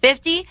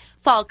 $16.50.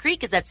 Fall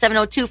Creek is at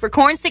 $7.02 for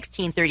corn,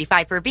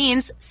 $16.35 for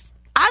beans.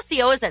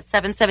 Osseo is at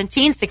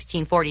 $7.17,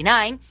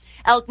 $16.49.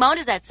 Elk Mound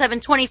is at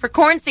 $7.20 for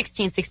corn,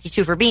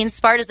 $16.62 for beans.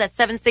 Sparta is at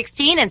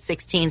 $7.16 and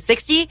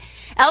 $16.60.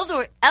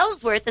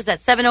 Ellsworth is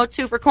at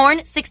 $7.02 for corn,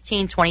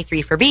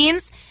 $16.23 for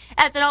beans.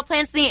 Ethanol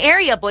plants in the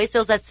area,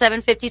 Boyceville's at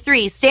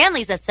 $7.53.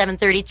 Stanley's at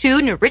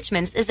 $7.32. New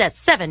Richmond is at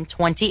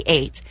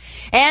 $7.28.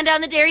 And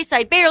on the dairy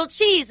side, barrel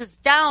cheese is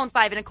down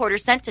 5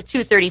 1/4 cents to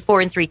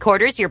 $2.34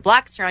 3/4. Your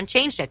blocks are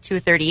unchanged at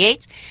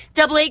 $2.38.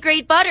 AA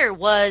grade butter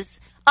was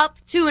up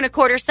 2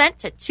 1/4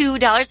 cents to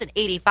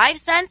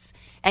 $2.85.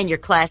 And your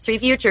Class 3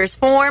 futures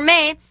for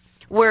May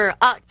were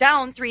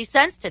down 3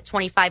 cents to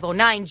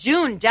 $25.09.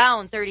 June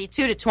down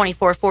 32 to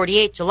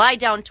 $24.48. July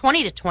down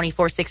 20 to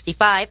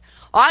 $24.65.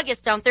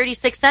 August down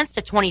 36 cents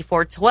to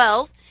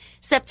 $24.12.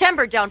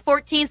 September down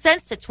 14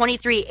 cents to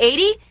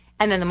 $23.80.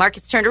 And then the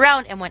markets turned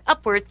around and went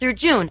upward through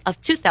June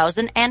of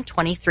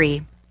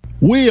 2023.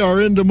 We are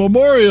into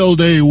Memorial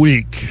Day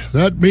week.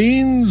 That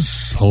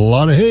means a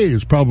lot of hay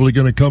is probably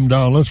going to come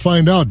down. Let's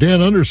find out. Dan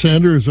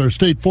Undersander is our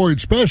state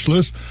forage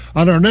specialist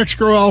on our Next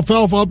Grow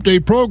Alfalfa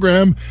Update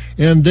program.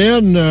 And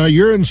Dan,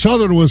 you're in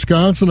southern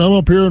Wisconsin. I'm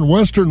up here in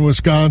western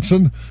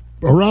Wisconsin.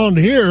 Around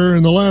here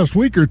in the last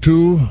week or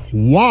two,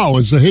 wow,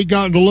 has the hay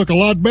gotten to look a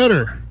lot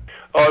better?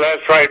 Oh,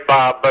 that's right,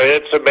 Bob.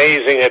 It's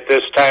amazing at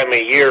this time of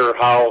year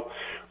how,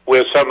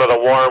 with some of the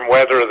warm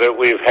weather that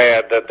we've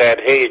had,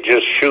 that hay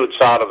just shoots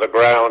out of the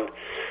ground.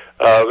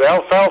 The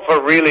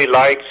alfalfa really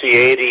likes the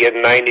 80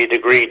 and 90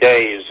 degree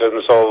days,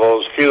 and so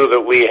those few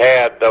that we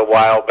had a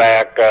while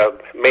back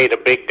made a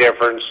big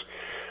difference.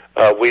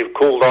 We've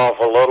cooled off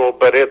a little,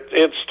 but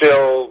it's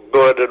still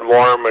good and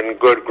warm and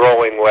good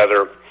growing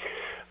weather.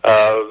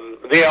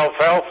 The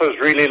alfalfa is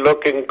really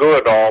looking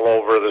good all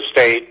over the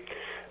state.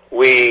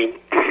 We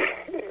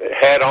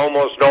had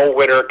almost no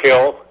winter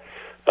kill.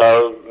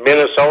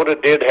 Minnesota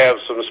did have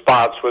some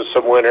spots with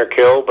some winter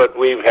kill, but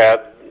we've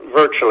had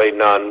virtually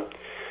none.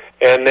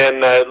 And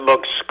then it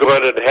looks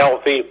good and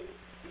healthy.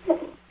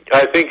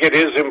 I think it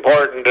is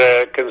important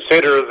to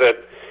consider that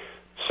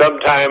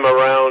sometime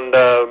around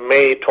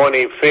May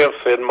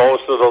 25th in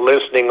most of the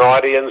listening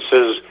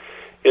audiences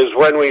is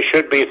when we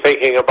should be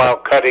thinking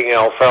about cutting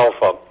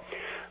alfalfa.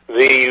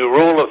 The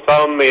rule of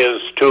thumb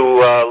is to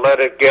let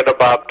it get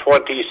about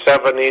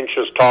 27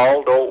 inches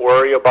tall. Don't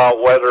worry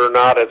about whether or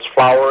not it's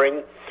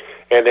flowering,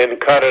 and then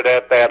cut it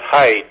at that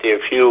height.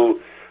 If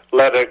you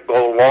let it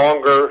go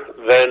longer,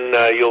 then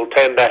you'll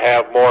tend to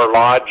have more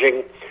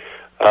lodging,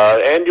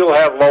 and you'll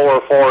have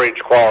lower forage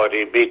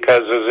quality,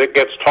 because as it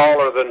gets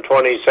taller than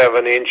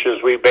 27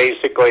 inches, we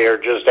basically are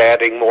just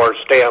adding more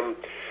stem,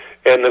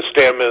 and the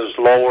stem is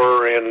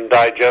lower in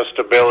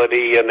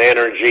digestibility and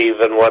energy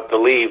than what the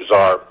leaves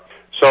are.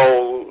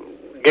 So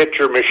get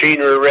your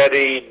machinery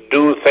ready.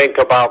 Do think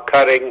about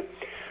cutting.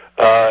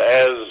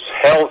 As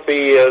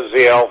healthy as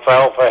the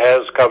alfalfa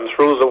has come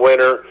through the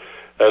winter,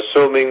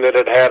 assuming that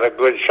it had a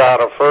good shot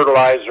of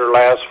fertilizer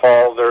last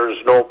fall, there's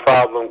no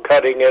problem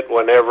cutting it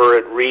whenever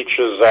it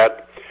reaches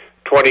that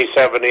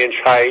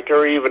 27-inch height,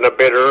 or even a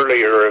bit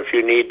earlier if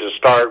you need to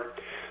start,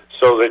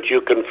 so that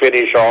you can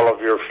finish all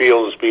of your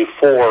fields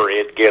before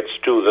it gets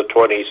to the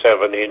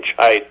 27-inch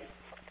height.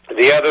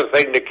 The other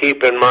thing to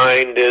keep in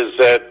mind is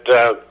that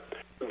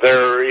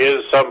there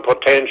is some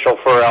potential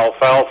for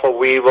alfalfa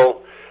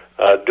weevil.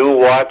 Do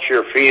watch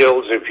your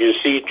fields. If you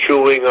see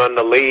chewing on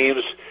the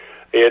leaves,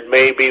 it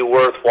may be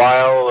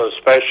worthwhile,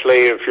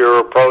 especially if you're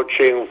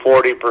approaching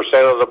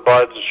 40% of the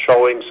buds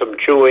showing some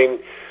chewing,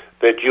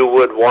 that you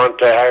would want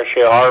to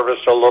actually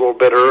harvest a little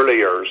bit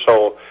earlier.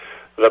 So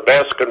the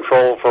best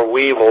control for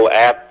weevil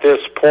at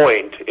this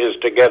point is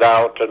to get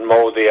out and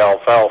mow the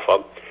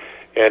alfalfa.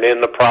 And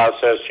in the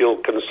process, you'll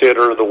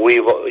consider the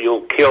weevil,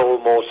 you'll kill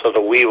most of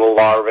the weevil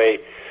larvae,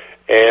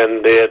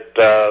 and it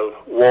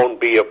won't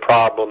be a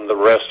problem the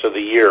rest of the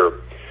year.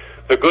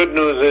 The good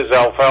news is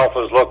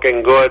alfalfa is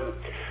looking good.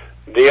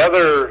 The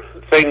other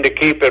thing to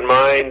keep in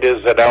mind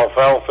is that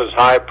alfalfa is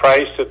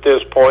high-priced at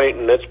this point,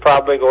 and it's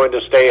probably going to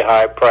stay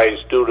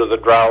high-priced due to the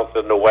drought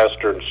in the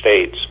western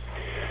states.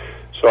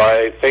 So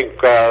I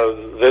think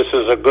this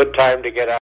is a good time to get out.